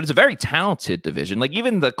division, but it's a very talented division. Like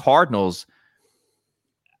even the Cardinals,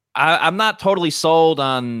 I'm not totally sold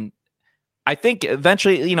on. I think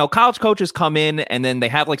eventually, college coaches come in and then they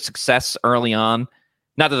have success early on.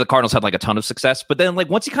 Not that the Cardinals had a ton of success, but then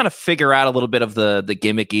once you kind of figure out a little bit of the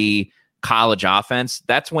gimmicky college offense,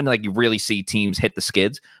 that's when you really see teams hit the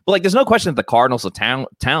skids. But there's no question that the Cardinals are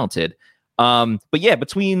talented. But yeah,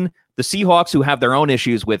 between the Seahawks, who have their own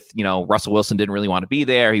issues with, Russell Wilson didn't really want to be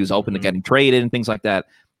there. He was open to getting traded and things like that.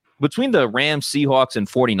 Between the Rams, Seahawks, and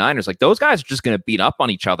 49ers, those guys are just going to beat up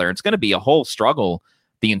on each other. It's going to be a whole struggle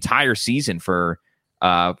the entire season for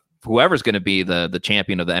whoever's going to be the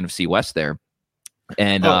champion of the NFC West there.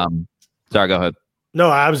 And sorry, go ahead. No,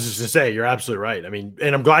 I was just to say you're absolutely right. I mean,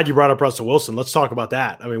 and I'm glad you brought up Russell Wilson. Let's talk about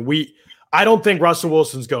that. I mean, I don't think Russell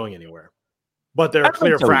Wilson's going anywhere, but there are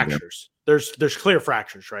clear fractures. There's clear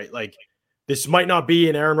fractures, right? This might not be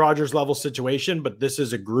an Aaron Rodgers level situation, but this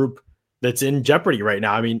is a group that's in jeopardy right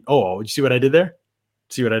now. I mean, did you see what I did there?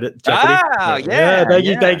 See what I did?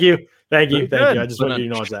 Jeopardy? Thank you. I just wanted to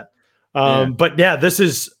acknowledge that. But yeah, this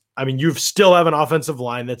is, you still have an offensive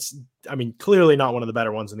line that's, clearly not one of the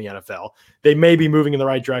better ones in the NFL. They may be moving in the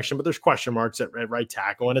right direction, but there's question marks at right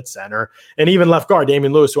tackle and at center. And even left guard,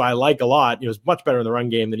 Damian Lewis, who I like a lot, is much better in the run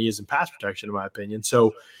game than he is in pass protection, in my opinion.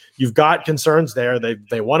 So you've got concerns there.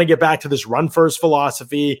 They want to get back to this run-first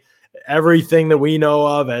philosophy. Everything that we know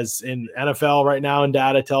of as in NFL right now and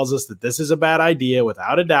data tells us that this is a bad idea,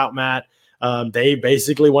 without a doubt, Matt. They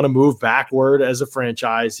basically want to move backward as a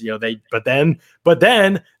franchise. But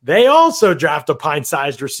then they also draft a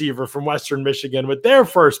pint-sized receiver from Western Michigan with their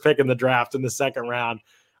first pick in the draft in the second round.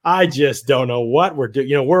 I just don't know what we're doing.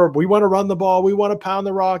 We want to run the ball. We want to pound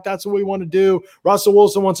the rock. That's what we want to do. Russell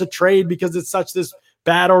Wilson wants to trade because it's such this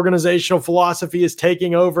bad organizational philosophy is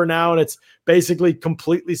taking over now, and it's basically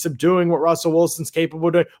completely subduing what Russell Wilson's capable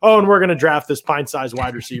of doing. Oh, and we're going to draft this pint-sized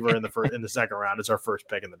wide receiver in the second round as our first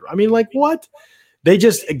pick in the draft. I mean, like, what? They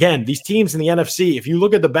just, again, these teams in the NFC, if you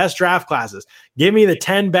look at the best draft classes, give me the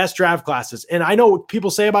 10 best draft classes. And I know what people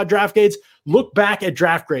say about draft grades. Look back at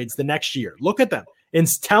draft grades the next year. Look at them and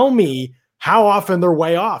tell me how often they're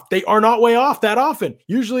way off. They are not way off that often.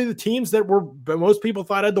 Usually the teams that most people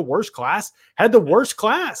thought had the worst class had the worst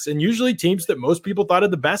class. And usually teams that most people thought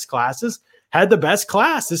had the best classes had the best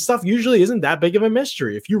class. This stuff usually isn't that big of a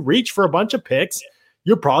mystery. If you reach for a bunch of picks,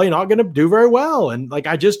 you're probably not going to do very well. And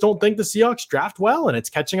I just don't think the Seahawks draft well, and it's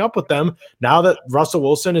catching up with them now that Russell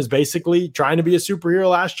Wilson is basically trying to be a superhero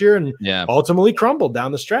last year and ultimately crumbled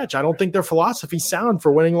down the stretch. I don't think their philosophy's sound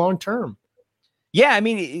for winning long-term. Yeah, I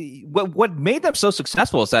mean, what made them so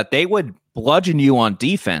successful is that they would bludgeon you on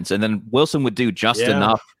defense, and then Wilson would do just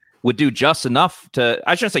enough. Would do just enough to.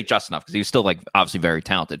 I shouldn't say just enough because he was still obviously very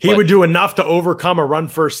talented. He would do enough to overcome a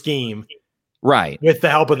run-first scheme, right? With the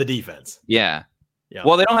help of the defense. Yeah.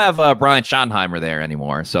 Well, they don't have Brian Schottenheimer there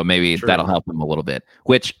anymore, so maybe that'll help him a little bit.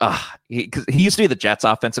 Which, because he used to be the Jets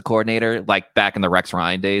offensive coordinator, like back in the Rex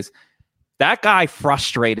Ryan days. That guy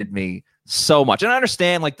frustrated me so much. And I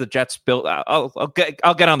understand the Jets built I'll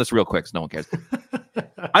get on this real quick so no one cares.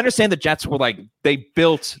 I understand the Jets were they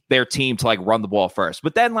built their team to run the ball first.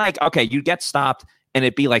 But then okay, you get stopped and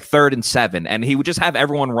it'd be 3rd and 7 and he would just have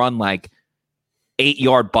everyone run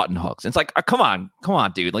 8-yard button hooks. And it's come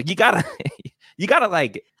on, dude. You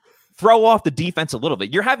gotta throw off the defense a little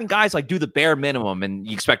bit. You're having guys do the bare minimum, and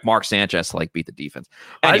you expect Mark Sanchez to beat the defense.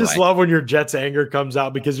 Anyway. I just love when your Jets anger comes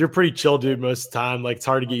out because you're pretty chill, dude, most of the time. It's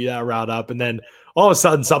hard to get you that route up, and then all of a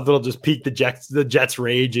sudden something will just pique the Jets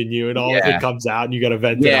rage in you, and all of it comes out, and you got to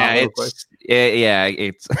vent it out real quick.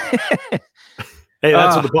 It's. Hey,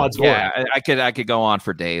 that's what the pod's for. Yeah, I could go on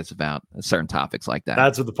for days about certain topics like that.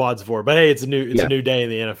 That's what the pod's for. But hey, it's a new day in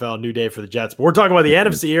the NFL, new day for the Jets. But we're talking about the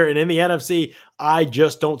NFC here, and in the NFC, I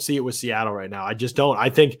just don't see it with Seattle right now. I just don't.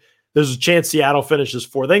 I think there's a chance Seattle finishes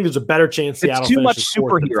fourth. I think there's a better chance Seattle finishes fourth. It's too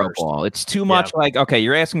much superhero ball. It's too much okay,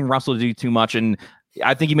 you're asking Russell to do too much, and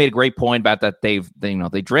I think you made a great point about that.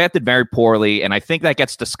 They drafted very poorly, and I think that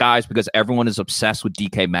gets disguised because everyone is obsessed with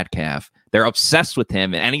DK Metcalf. They're obsessed with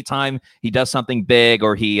him, and anytime he does something big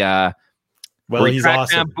or he he's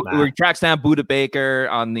awesome. He tracks down Budda Baker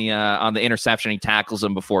on the interception, he tackles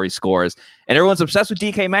him before he scores, and everyone's obsessed with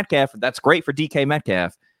DK Metcalf. That's great for DK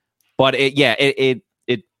Metcalf, but it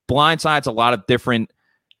blindsides a lot of different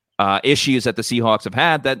issues that the Seahawks have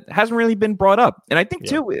had that hasn't really been brought up, and I think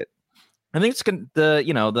I think it's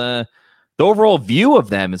the overall view of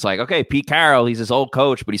them is okay, Pete Carroll, he's his old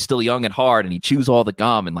coach, but he's still young at heart, and he chews all the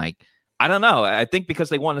gum, and I don't know. I think because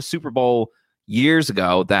they won a Super Bowl years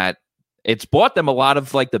ago that it's bought them a lot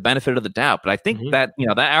of the benefit of the doubt. But I think that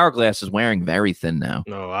that hourglass is wearing very thin now.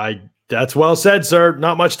 No, that's well said, sir.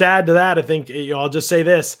 Not much to add to that. I think I'll just say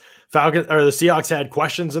this: the Seahawks had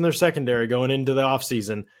questions in their secondary going into the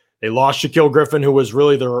offseason. They lost Shaquille Griffin, who was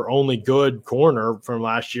really their only good corner from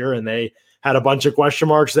last year, and they had a bunch of question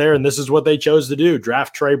marks there. And this is what they chose to do: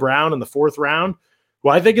 draft Trey Brown in the 4th round. Who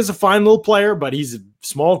I think is a fine little player, but he's a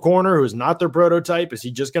small corner who is not their prototype. Is he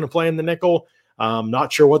just going to play in the nickel?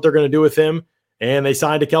 Not sure what they're going to do with him. And they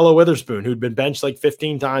signed Ahkello Witherspoon, who'd been benched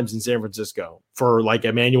 15 times in San Francisco for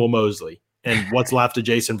Emmanuel Mosley and what's left of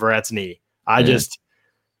Jason Verrett's knee. I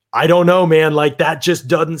don't know, man. That just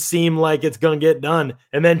doesn't seem like it's going to get done.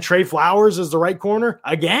 And then Trey Flowers is the right corner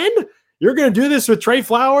again. You're going to do this with Trey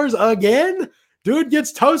Flowers again? Dude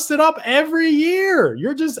gets toasted up every year.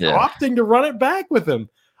 You're just opting to run it back with him.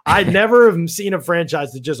 I never have seen a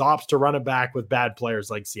franchise that just opts to run it back with bad players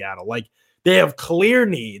like Seattle. They have clear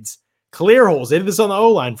needs, clear holes. They did this on the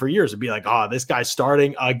O-line for years. It'd be this guy's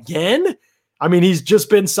starting again. I mean, he's just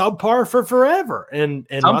been subpar for forever. And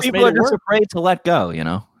some people are just afraid to let go,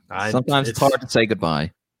 Sometimes it's hard to say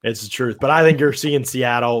goodbye. It's the truth. But I think you're seeing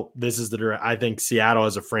Seattle. I think Seattle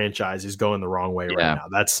as a franchise is going the wrong way right now.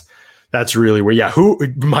 That's really where,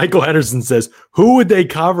 Michael Henderson says, who would they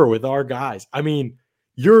cover with our guys? I mean,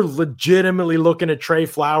 you're legitimately looking at Trey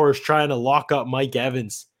Flowers trying to lock up Mike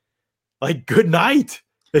Evans. Good night.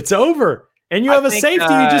 It's over. And you have a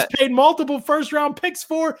safety you just paid multiple first-round picks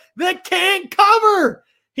for that can't cover.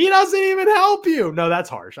 He doesn't even help you. No, that's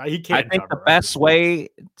harsh. He can't. I think the best way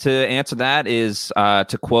to answer that is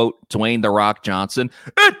to quote Dwayne "The Rock" Johnson.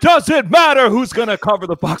 It doesn't matter who's going to cover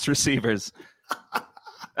the Bucs receivers.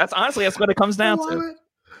 That's what it comes down to.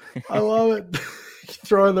 I love it.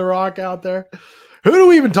 Throwing The Rock out there. Who do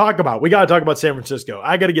we even talk about? We got to talk about San Francisco.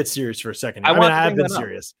 I got to get serious for a second. I have been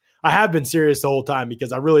serious. I have been serious the whole time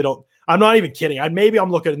because I really don't. I'm not even kidding. Maybe I'm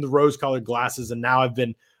looking in the rose-colored glasses, and now I've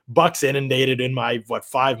been Bucs inundated in my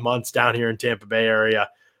 5 months down here in Tampa Bay area.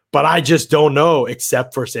 But I just don't know,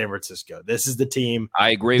 except for San Francisco. This is the team. I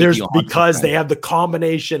agree with you. Because they have the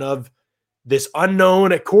combination of this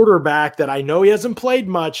unknown at quarterback that I know he hasn't played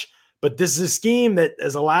much, but this is a scheme that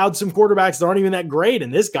has allowed some quarterbacks that aren't even that great.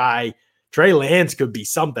 And this guy, Trey Lance, could be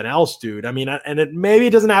something else, dude. I mean, and maybe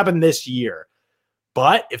it doesn't happen this year.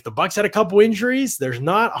 But if the Bucs had a couple injuries, there's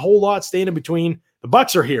not a whole lot standing between. The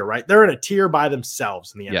Bucs are here, right? They're in a tier by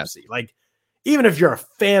themselves in the NFC. Like, even if you're a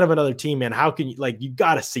fan of another team, man, how can you, you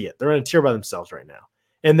got to see it. They're in a tier by themselves right now.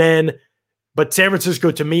 And then, but San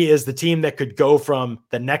Francisco to me is the team that could go from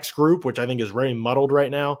the next group, which I think is very muddled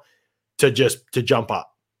right now, to jump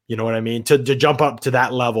up. You know what I mean? To jump up to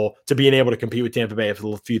that level, to being able to compete with Tampa Bay if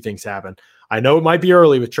a few things happen. I know it might be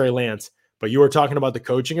early with Trey Lance, but you were talking about the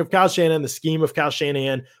coaching of Kyle Shanahan, the scheme of Kyle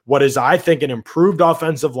Shanahan, what is, I think, an improved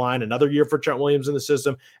offensive line, another year for Trent Williams in the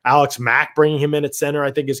system. Alex Mack bringing him in at center,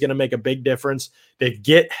 I think, is going to make a big difference. They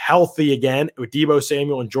get healthy again with Deebo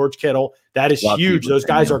Samuel and George Kittle. That is huge. Those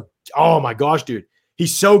guys are, oh my gosh, dude.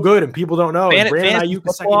 He's so good, and people don't know. Brandon Ayuk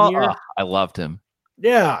the second year. I loved him.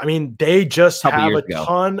 Yeah, I mean, they just have a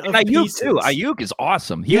ton of Ayuk pieces. too. Ayuk is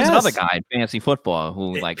awesome. He was another guy in fantasy football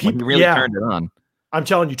who, when he really turned it on. I'm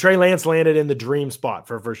telling you, Trey Lance landed in the dream spot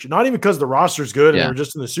for first year. Not even because the roster's good and they're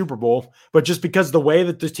just in the Super Bowl, but just because the way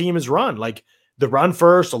that the team is run. Like the run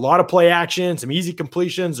first, a lot of play action, some easy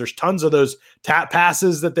completions. There's tons of those tap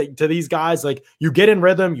passes to these guys. Like you get in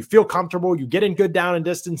rhythm, you feel comfortable, you get in good down and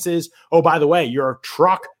distances. Oh, by the way, you're a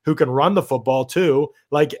truck who can run the football too.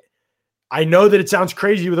 Like I know that it sounds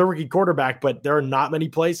crazy with a rookie quarterback, but there are not many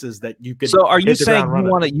places that you could. So are you saying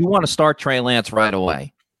you want to start Trey Lance right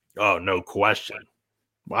away? Oh, no question.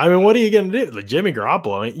 I mean, what are you going to do? Like Jimmy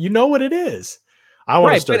Garoppolo, you know what it is. I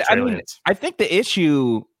want to start Trey Lance. I think the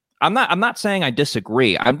issue, I'm not saying I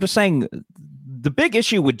disagree. I'm just saying the big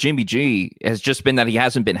issue with Jimmy G has just been that he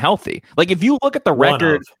hasn't been healthy. Like if you look at the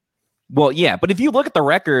record, but if you look at the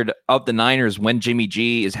record of the Niners when Jimmy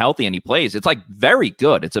G is healthy and he plays, it's like very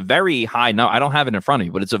good. It's a very high number. I don't have it in front of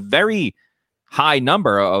me, but it's a very high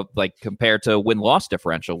number of like compared to win-loss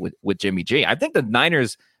differential with Jimmy G. I think the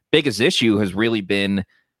Niners' biggest issue has really been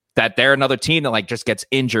that they're another team that like just gets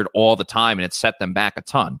injured all the time and it set them back a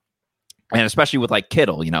ton. And especially with like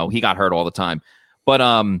Kittle, he got hurt all the time. But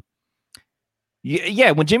when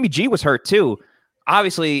Jimmy G was hurt too,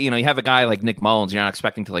 obviously, you have a guy like Nick Mullins, you're not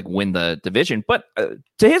expecting to like win the division, but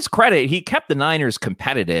to his credit, he kept the Niners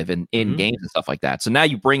competitive in games and stuff like that. So now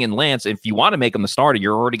you bring in Lance. If you want to make him the starter,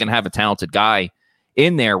 you're already going to have a talented guy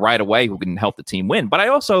in there right away who can help the team win. But I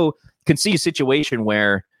also can see a situation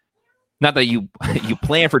where, not that you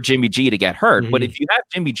plan for Jimmy G to get hurt, but if you have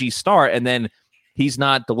Jimmy G start and then he's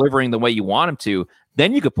not delivering the way you want him to,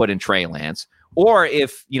 then you could put in Trey Lance. Or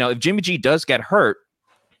if Jimmy G does get hurt,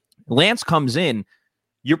 Lance comes in,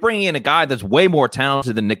 you're bringing in a guy that's way more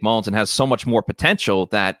talented than Nick Mullins and has so much more potential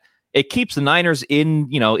that it keeps the Niners in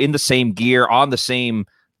the same gear, on the same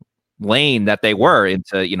lane that they were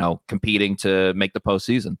into, competing to make the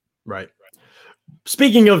postseason. Right.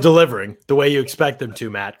 Speaking of delivering the way you expect them to,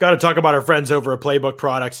 Matt, got to talk about our friends over at Playbook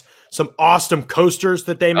Products. Some awesome coasters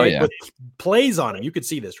that they make with plays on them. You could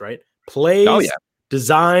see this, right? Plays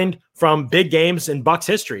designed from big games in Bucs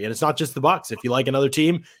history. And it's not just the Bucs. If you like another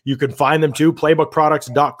team, you can find them too.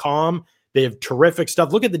 Playbookproducts.com. They have terrific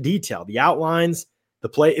stuff. Look at the detail, the outlines, the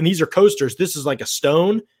play. And these are coasters. This is like a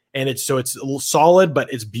stone. And it's solid,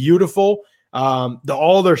 but it's beautiful.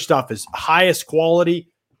 All their stuff is highest quality.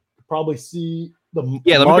 Probably see the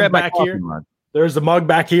mug back here. There's the mug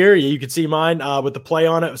back here. You can see mine with the play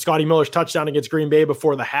on it. Scotty Miller's touchdown against Green Bay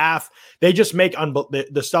before the half. They just make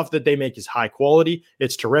the stuff that they make is high quality.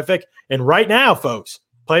 It's terrific. And right now, folks,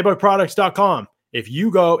 playbookproducts.com. If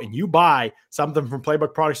you go and you buy something from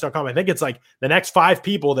playbookproducts.com, I think it's like the next 5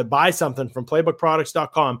 people that buy something from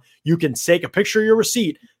playbookproducts.com, you can take a picture of your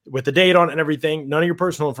receipt with the date on it and everything. None of your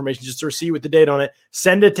personal information, just a receipt with the date on it.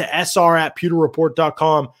 Send it to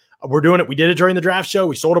sr@pewterreport.com. We're doing it. We did it during the draft show.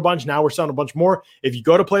 We sold a bunch. Now we're selling a bunch more. If you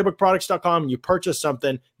go to playbookproducts.com and you purchase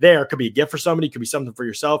something there, it could be a gift for somebody, it could be something for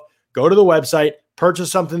yourself. Go to the website,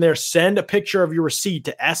 purchase something there, send a picture of your receipt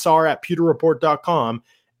to sr@pewterreport.com,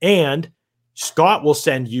 and Scott will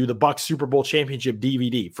send you the Bucs Super Bowl championship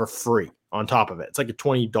DVD for free on top of it. It's like a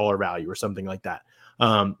 $20 value or something like that.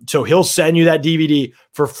 So he'll send you that DVD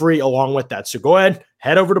for free along with that. So go ahead,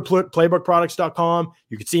 head over to playbookproducts.com.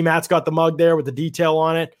 You can see Matt's got the mug there with the detail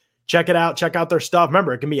on it. Check it out. Check out their stuff.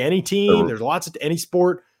 Remember, it can be any team. There's lots of any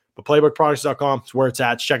sport, but playbookproducts.com is where it's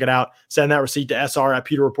at. Check it out. Send that receipt to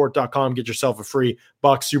sr@pewterreport.com. Get yourself a free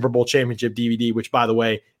Bucs Super Bowl championship DVD, which, by the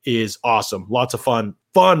way, is awesome. Lots of fun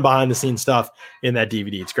behind the scenes stuff in that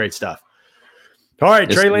DVD. It's great stuff. All right,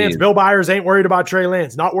 Trey Lance. Bill Byers ain't worried about Trey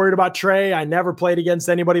Lance. Not worried about Trey. I never played against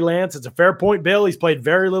anybody, Lance. It's a fair point, Bill. He's played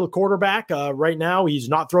very little quarterback. Right now, he's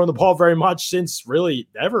not throwing the ball very much since really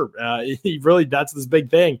ever. That's this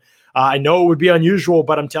big thing. I know it would be unusual,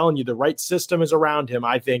 but I'm telling you, the right system is around him,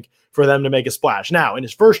 I think, for them to make a splash. Now, in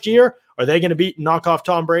his first year, are they going to knock off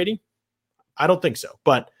Tom Brady? I don't think so,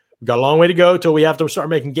 but we've got a long way to go till we have to start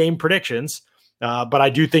making game predictions. But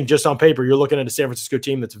I do think just on paper, you're looking at a San Francisco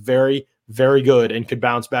team that's very, very good and could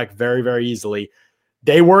bounce back very, very easily.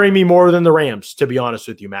 They worry me more than the Rams, to be honest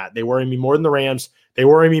with you, Matt. They worry me more than the Rams. They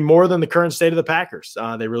worry me more than the current state of the Packers.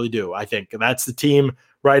 They really do. I think that's the team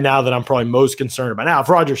right now that I'm probably most concerned about. Now, if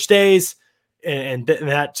Rodgers stays and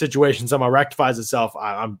that situation somehow rectifies itself,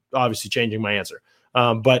 I'm obviously changing my answer.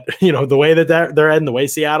 But, the way that they're heading, the way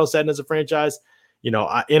Seattle's heading as a franchise, and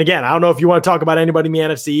again, I don't know if you want to talk about anybody in the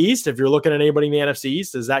NFC East. If you're looking at anybody in the NFC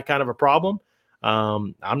East, is that kind of a problem?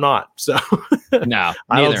 I'm not. So no,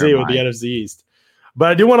 I don't see it with the NFC East. But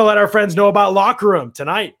I do want to let our friends know about Locker Room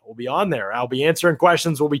tonight. We'll be on there. I'll be answering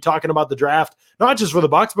questions. We'll be talking about the draft, not just for the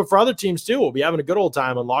Bucs, but for other teams too. We'll be having a good old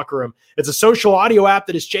time on Locker Room. It's a social audio app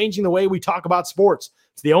that is changing the way we talk about sports.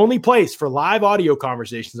 It's the only place for live audio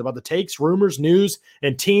conversations about the takes, rumors, news,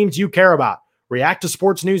 and teams you care about. React to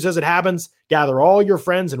sports news as it happens. Gather all your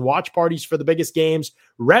friends and watch parties for the biggest games.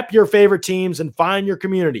 Rep your favorite teams and find your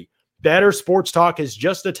community. Better sports talk is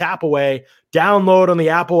just a tap away. Download on the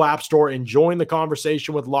Apple App Store and join the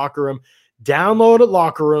conversation with Locker Room. Download at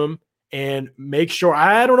Locker Room and make sure.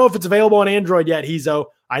 I don't know if it's available on Android yet, Hezo.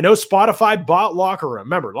 I know Spotify bought Locker Room.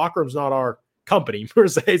 Remember, Locker Room's not our company per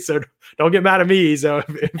se, so don't get mad at me, Hezo,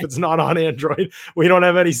 if it's not on Android. We don't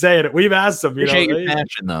have any say in it. We've asked them. Appreciate your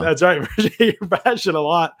passion, though. That's right. Appreciate your passion a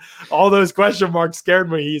lot. All those question marks scared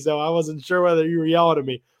me, Hezo. I wasn't sure whether you were yelling at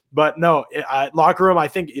me. But no, Locker Room, I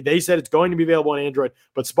think they said it's going to be available on Android,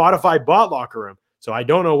 but Spotify bought Locker Room. So I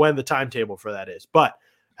don't know when the timetable for that is. But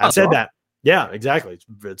having said that, yeah, exactly.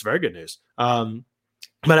 It's very good news.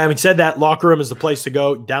 But having said that, Locker Room is the place to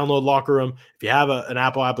go. Download Locker Room. If you have an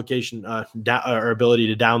Apple application or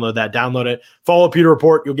ability to download that, download it. Follow Pewter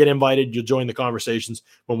Report. You'll get invited. You'll join the conversations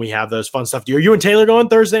when we have those fun stuff. Are you and Taylor going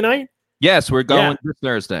Thursday night? Yes, we're going this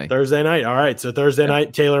Thursday. Thursday night. All right. So Thursday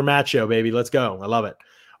night, Taylor Matt show, baby. Let's go. I love it.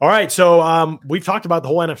 All right, so we've talked about the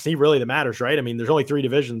whole NFC really that matters, right? I mean, there's only 3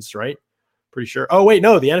 divisions, right? Pretty sure. Oh, wait,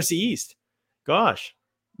 no, the NFC East. Gosh.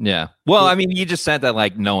 Yeah. Well, I mean, you just said that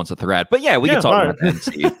like no one's a threat. But yeah, we can talk about the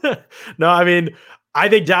NFC. No, I mean, I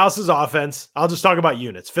think Dallas's offense, I'll just talk about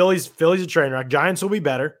units. Philly's a train wreck. Giants will be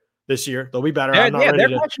better this year. They'll be better.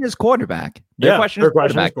 Their question is quarterback. Their question is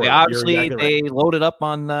quarterback. They loaded up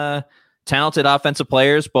on talented offensive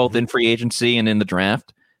players, both in free agency and in the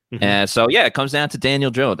draft. So it comes down to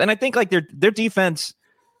Daniel Jones, and I think like their defense,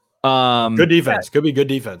 good defense, could be good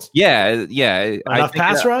defense. Yeah. Enough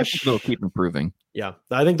pass rush. They'll keep improving. Yeah,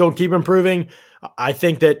 I think they'll keep improving. I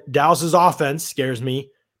think that Dallas's offense scares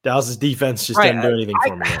me. Dallas's defense just didn't do anything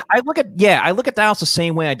for me. I look at Dallas the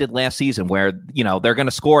same way I did last season, where they're going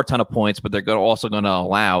to score a ton of points, but they're also going to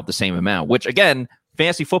allow the same amount. Which again,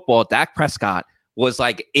 fantasy football, Dak Prescott was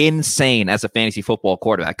like insane as a fantasy football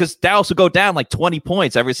quarterback because Dallas would go down like 20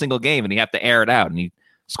 points every single game and you have to air it out and you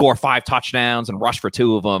score 5 touchdowns and rush for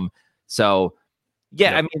 2 of them. So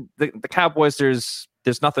I mean, the Cowboys, there's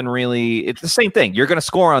nothing really, it's the same thing. You're going to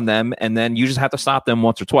score on them and then you just have to stop them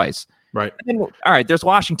once or twice. Right. Then, all right. There's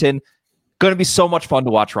Washington. Going to be so much fun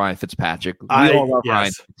to watch Ryan Fitzpatrick. We all love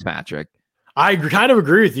Ryan Fitzpatrick. I kind of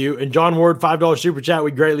agree with you. And John Ward, $5 super chat.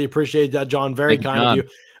 We greatly appreciate that, John. Very kind of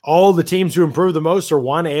you. All the teams who improve the most are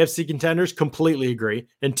 1, AFC contenders, completely agree.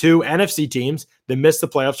 And 2, NFC teams that miss the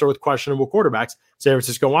playoffs or with questionable quarterbacks, San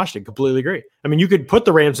Francisco and Washington, completely agree. I mean, you could put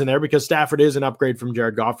the Rams in there because Stafford is an upgrade from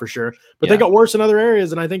Jared Goff for sure, but they got worse in other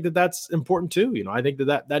areas. And I think that that's important too. I think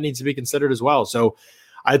that needs to be considered as well. So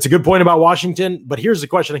it's a good point about Washington, but here's the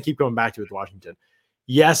question I keep going back to with Washington.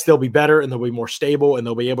 Yes, they'll be better and they'll be more stable and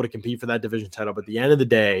they'll be able to compete for that division title. But at the end of the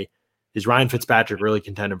day, is Ryan Fitzpatrick really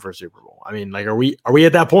contending for a Super Bowl? I mean, like, are we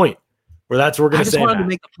at that point where that's what we're going to say. I just want him to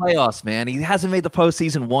make the playoffs, man. He hasn't made the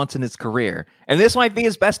postseason once in his career, and this might be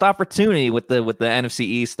his best opportunity with the NFC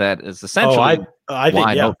East. That is essentially I think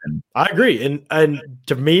open. I agree, and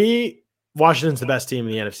to me, Washington's the best team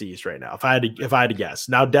in the NFC East right now. If I had to guess,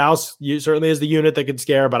 now Dallas certainly is the unit that can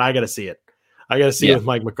scare, but I got to see it. I got to see it with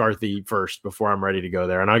Mike McCarthy first before I'm ready to go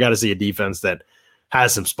there, and I got to see a defense that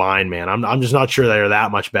has some spine, man. I'm just not sure they're that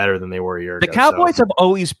much better than they were a year ago. The Cowboys have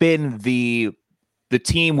always been the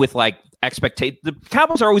team with like expectation. The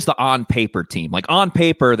Cowboys are always the on paper team. Like on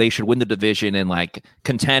paper, they should win the division and like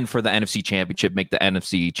contend for the NFC Championship, make the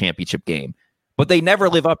NFC Championship game. But they never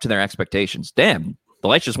live up to their expectations. Damn, the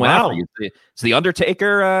lights just went out for you. It's the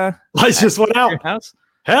Undertaker. Lights just went out. House?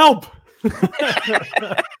 Help!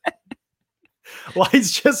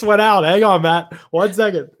 Lights just went out. Hang on, Matt. 1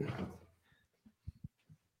 second.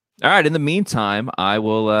 All right. In the meantime, I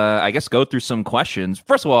will, I guess, go through some questions.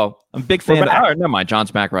 First of all, I'm a big fan. Never mind.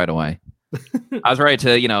 John's back right away. I was ready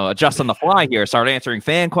to, adjust on the fly here. Start answering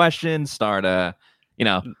fan questions. No,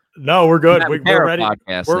 we're good. We're ready.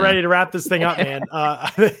 We're ready to wrap this thing up, man.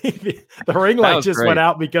 The ring light just went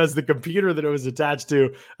out because the computer that it was attached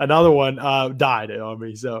to, another one, died on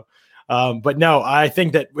me. So. But no, I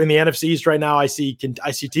think that in the NFC East right now, I see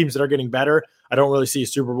teams that are getting better. I don't really see a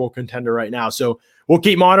Super Bowl contender right now. So we'll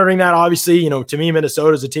keep monitoring that. Obviously, to me,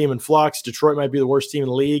 Minnesota's a team in flux. Detroit might be the worst team in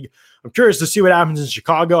the league. I'm curious to see what happens in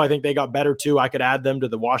Chicago. I think they got better too. I could add them to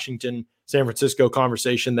the Washington, San Francisco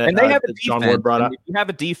conversation that, they have that John Ward brought up. If you have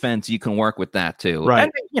a defense, you can work with that too. Right.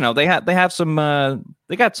 And, they have some,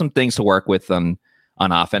 they got some things to work with on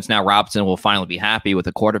offense. Now Robinson will finally be happy with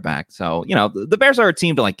the quarterback. So, the Bears are a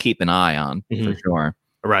team to like keep an eye on for sure.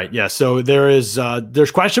 Right. Yeah. So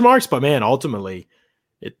there's question marks, but man, ultimately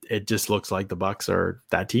it just looks like the Bucs are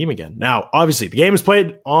that team again. Now, obviously the game is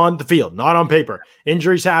played on the field, not on paper.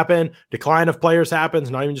 Injuries happen, decline of players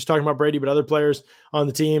happens, not even just talking about Brady, but other players on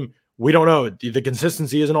the team. We don't know. The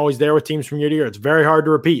consistency isn't always there with teams from year to year. It's very hard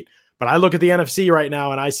to repeat, but I look at the NFC right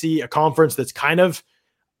now and I see a conference that's kind of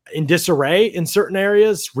in disarray in certain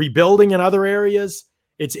areas, rebuilding in other areas.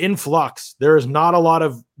 It's in flux. There is not a lot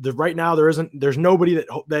of right now. There's nobody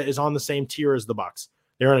that is on the same tier as the Bucs.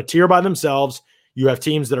 They're in a tier by themselves. You have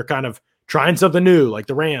teams that are kind of trying something new, like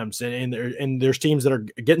the Rams, and there's teams that are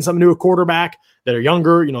getting something new, a quarterback that are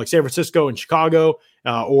younger, like San Francisco and Chicago,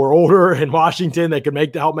 or older in Washington that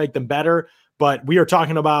could help make them better. But we are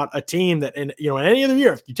talking about a team that, in any other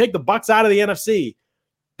year, if you take the Bucs out of the NFC,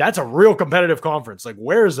 that's a real competitive conference. Like,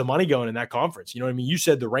 where is the money going in that conference? You know what I mean? You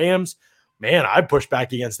said the Rams. Man, I push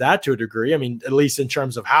back against that to a degree. I mean, at least in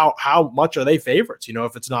terms of how much are they favorites,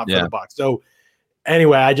 if it's not for the Bucs. So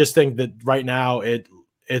anyway, I just think that right now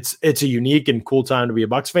it's a unique and cool time to be a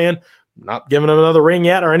Bucs fan. I'm not giving them another ring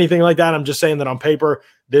yet or anything like that. I'm just saying that on paper,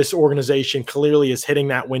 this organization clearly is hitting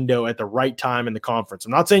that window at the right time in the conference.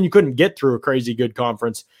 I'm not saying you couldn't get through a crazy good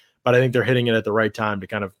conference, but I think they're hitting it at the right time to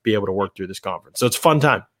kind of be able to work through this conference. So it's a fun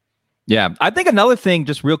time. Yeah, I think another thing,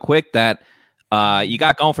 just real quick, that you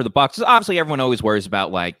got going for the Bucs. Obviously, everyone always worries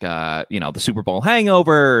about the Super Bowl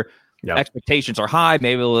hangover. Yep. Expectations are high.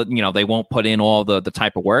 Maybe they won't put in all the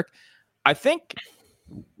type of work. I think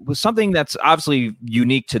was something that's obviously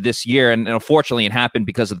unique to this year, and unfortunately, it happened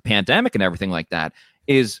because of the pandemic and everything like that.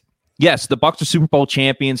 Is yes, the Bucs are Super Bowl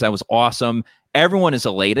champions. That was awesome. Everyone is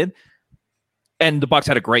elated, and the Bucs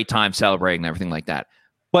had a great time celebrating and everything like that.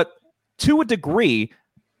 But to a degree,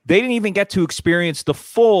 they didn't even get to experience the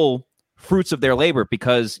full fruits of their labor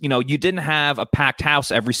because, you didn't have a packed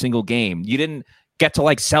house every single game. You didn't get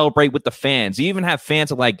to celebrate with the fans. You even have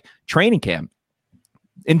fans at training camp.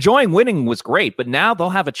 Enjoying winning was great, but now they'll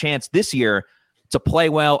have a chance this year to play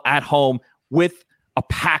well at home with a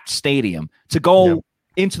packed stadium, to go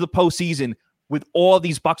into the postseason with all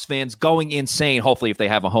these Bucs fans going insane, hopefully if they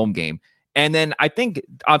have a home game. And then I think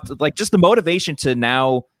just the motivation to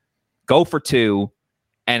now go for two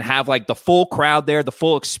and have the full crowd there, the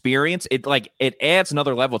full experience, it adds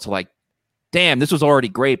another level to damn, this was already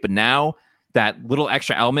great, but now that little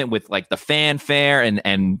extra element with the fanfare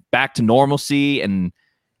and back to normalcy and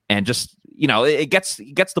just it gets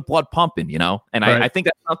the blood pumping, and right. I think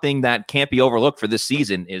that's something that can't be overlooked for this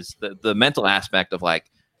season is the mental aspect of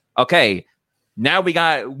okay, now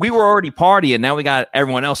we were already partying, now we got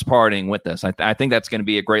everyone else partying with us. I think that's going to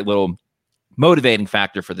be a great little motivating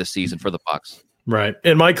factor for this season for the Bucs. Right.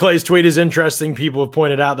 And Mike Clay's tweet is interesting. People have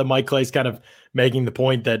pointed out that Mike Clay's kind of making the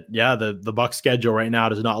point that, the Bucs schedule right now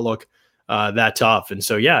does not look that tough. And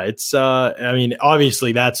so, it's,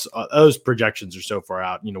 obviously that's those projections are so far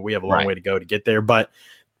out. We have a long way to go to get there, but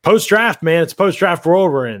post-draft, man, it's post-draft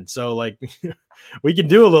world we're in. So we can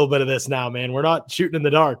do a little bit of this now, man. We're not shooting in the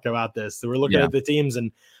dark about this. So we're looking at the teams,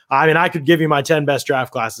 and I mean, I could give you my 10 best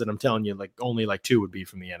draft classes, and I'm telling you, like only like 2 would be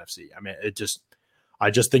from the NFC. I mean, I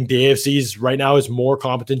just think the AFC's right now is more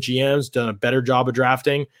competent GMs, done a better job of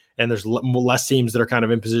drafting, and there's less teams that are kind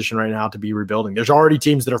of in position right now to be rebuilding. There's already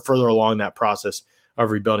teams that are further along that process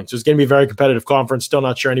of rebuilding. So it's going to be a very competitive conference. Still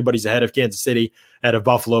not sure anybody's ahead of Kansas City, ahead of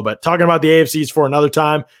Buffalo, but talking about the AFCs for another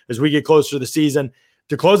time as we get closer to the season.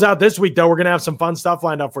 To close out this week, though, we're going to have some fun stuff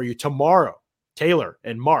lined up for you. Tomorrow, Taylor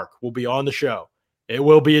and Mark will be on the show. It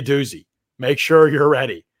will be a doozy. Make sure you're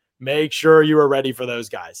ready. Make sure you are ready for those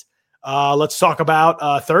guys. Let's talk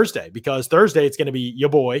about Thursday, because Thursday it's going to be your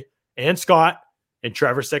boy and Scott and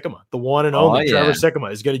Trevor Sikkema, the one and only Trevor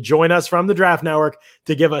Sikkema, is going to join us from the Draft Network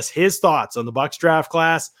to give us his thoughts on the Bucs draft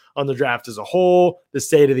class, on the draft as a whole, the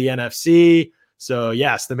state of the NFC. So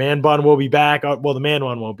yes, the man bun will be back. Well, the man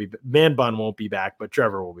bun won't be back, but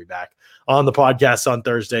Trevor will be back on the podcast on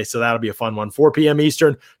Thursday. So that'll be a fun one. 4 p.m.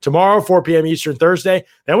 Eastern tomorrow, 4 p.m. Eastern Thursday.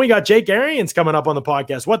 Then we got Jake Arians coming up on the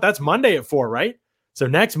podcast. That's Monday at 4, right? So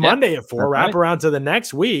next Monday at 4, wrap around to the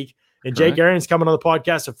next week. And Jake Arians coming on the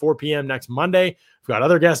podcast at 4 p.m. next Monday. We've got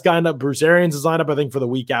other guests lined up. Bruce Arians is lined up, I think, for the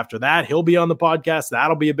week after that. He'll be on the podcast.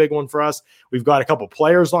 That'll be a big one for us. We've got a couple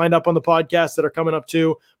players lined up on the podcast that are coming up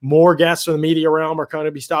too. More guests from the media realm are going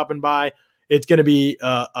to be stopping by. It's going to be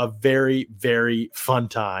a very, very fun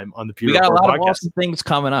time on the Pewter Report podcast. We got a lot of awesome things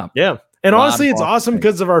coming up. Yeah. And honestly, it's awesome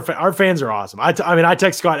because of our fans are awesome. I mean, I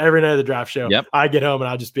text Scott every night of the draft show. Yep. I get home and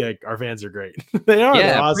I'll just be like, our fans are great. They are.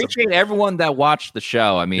 Yeah, awesome. Appreciate everyone that watched the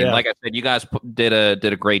show. I mean, like I said, you guys did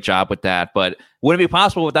a great job with that, but wouldn't be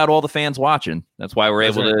possible without all the fans watching. That's why we're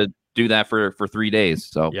able to do that for 3 days.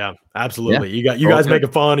 So yeah, absolutely. Yeah. You guys make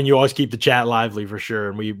it fun, and you always keep the chat lively for sure.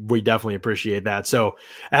 And we definitely appreciate that. So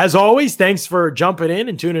as always, thanks for jumping in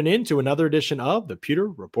and tuning in to another edition of the Pewter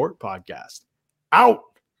Report podcast. Out.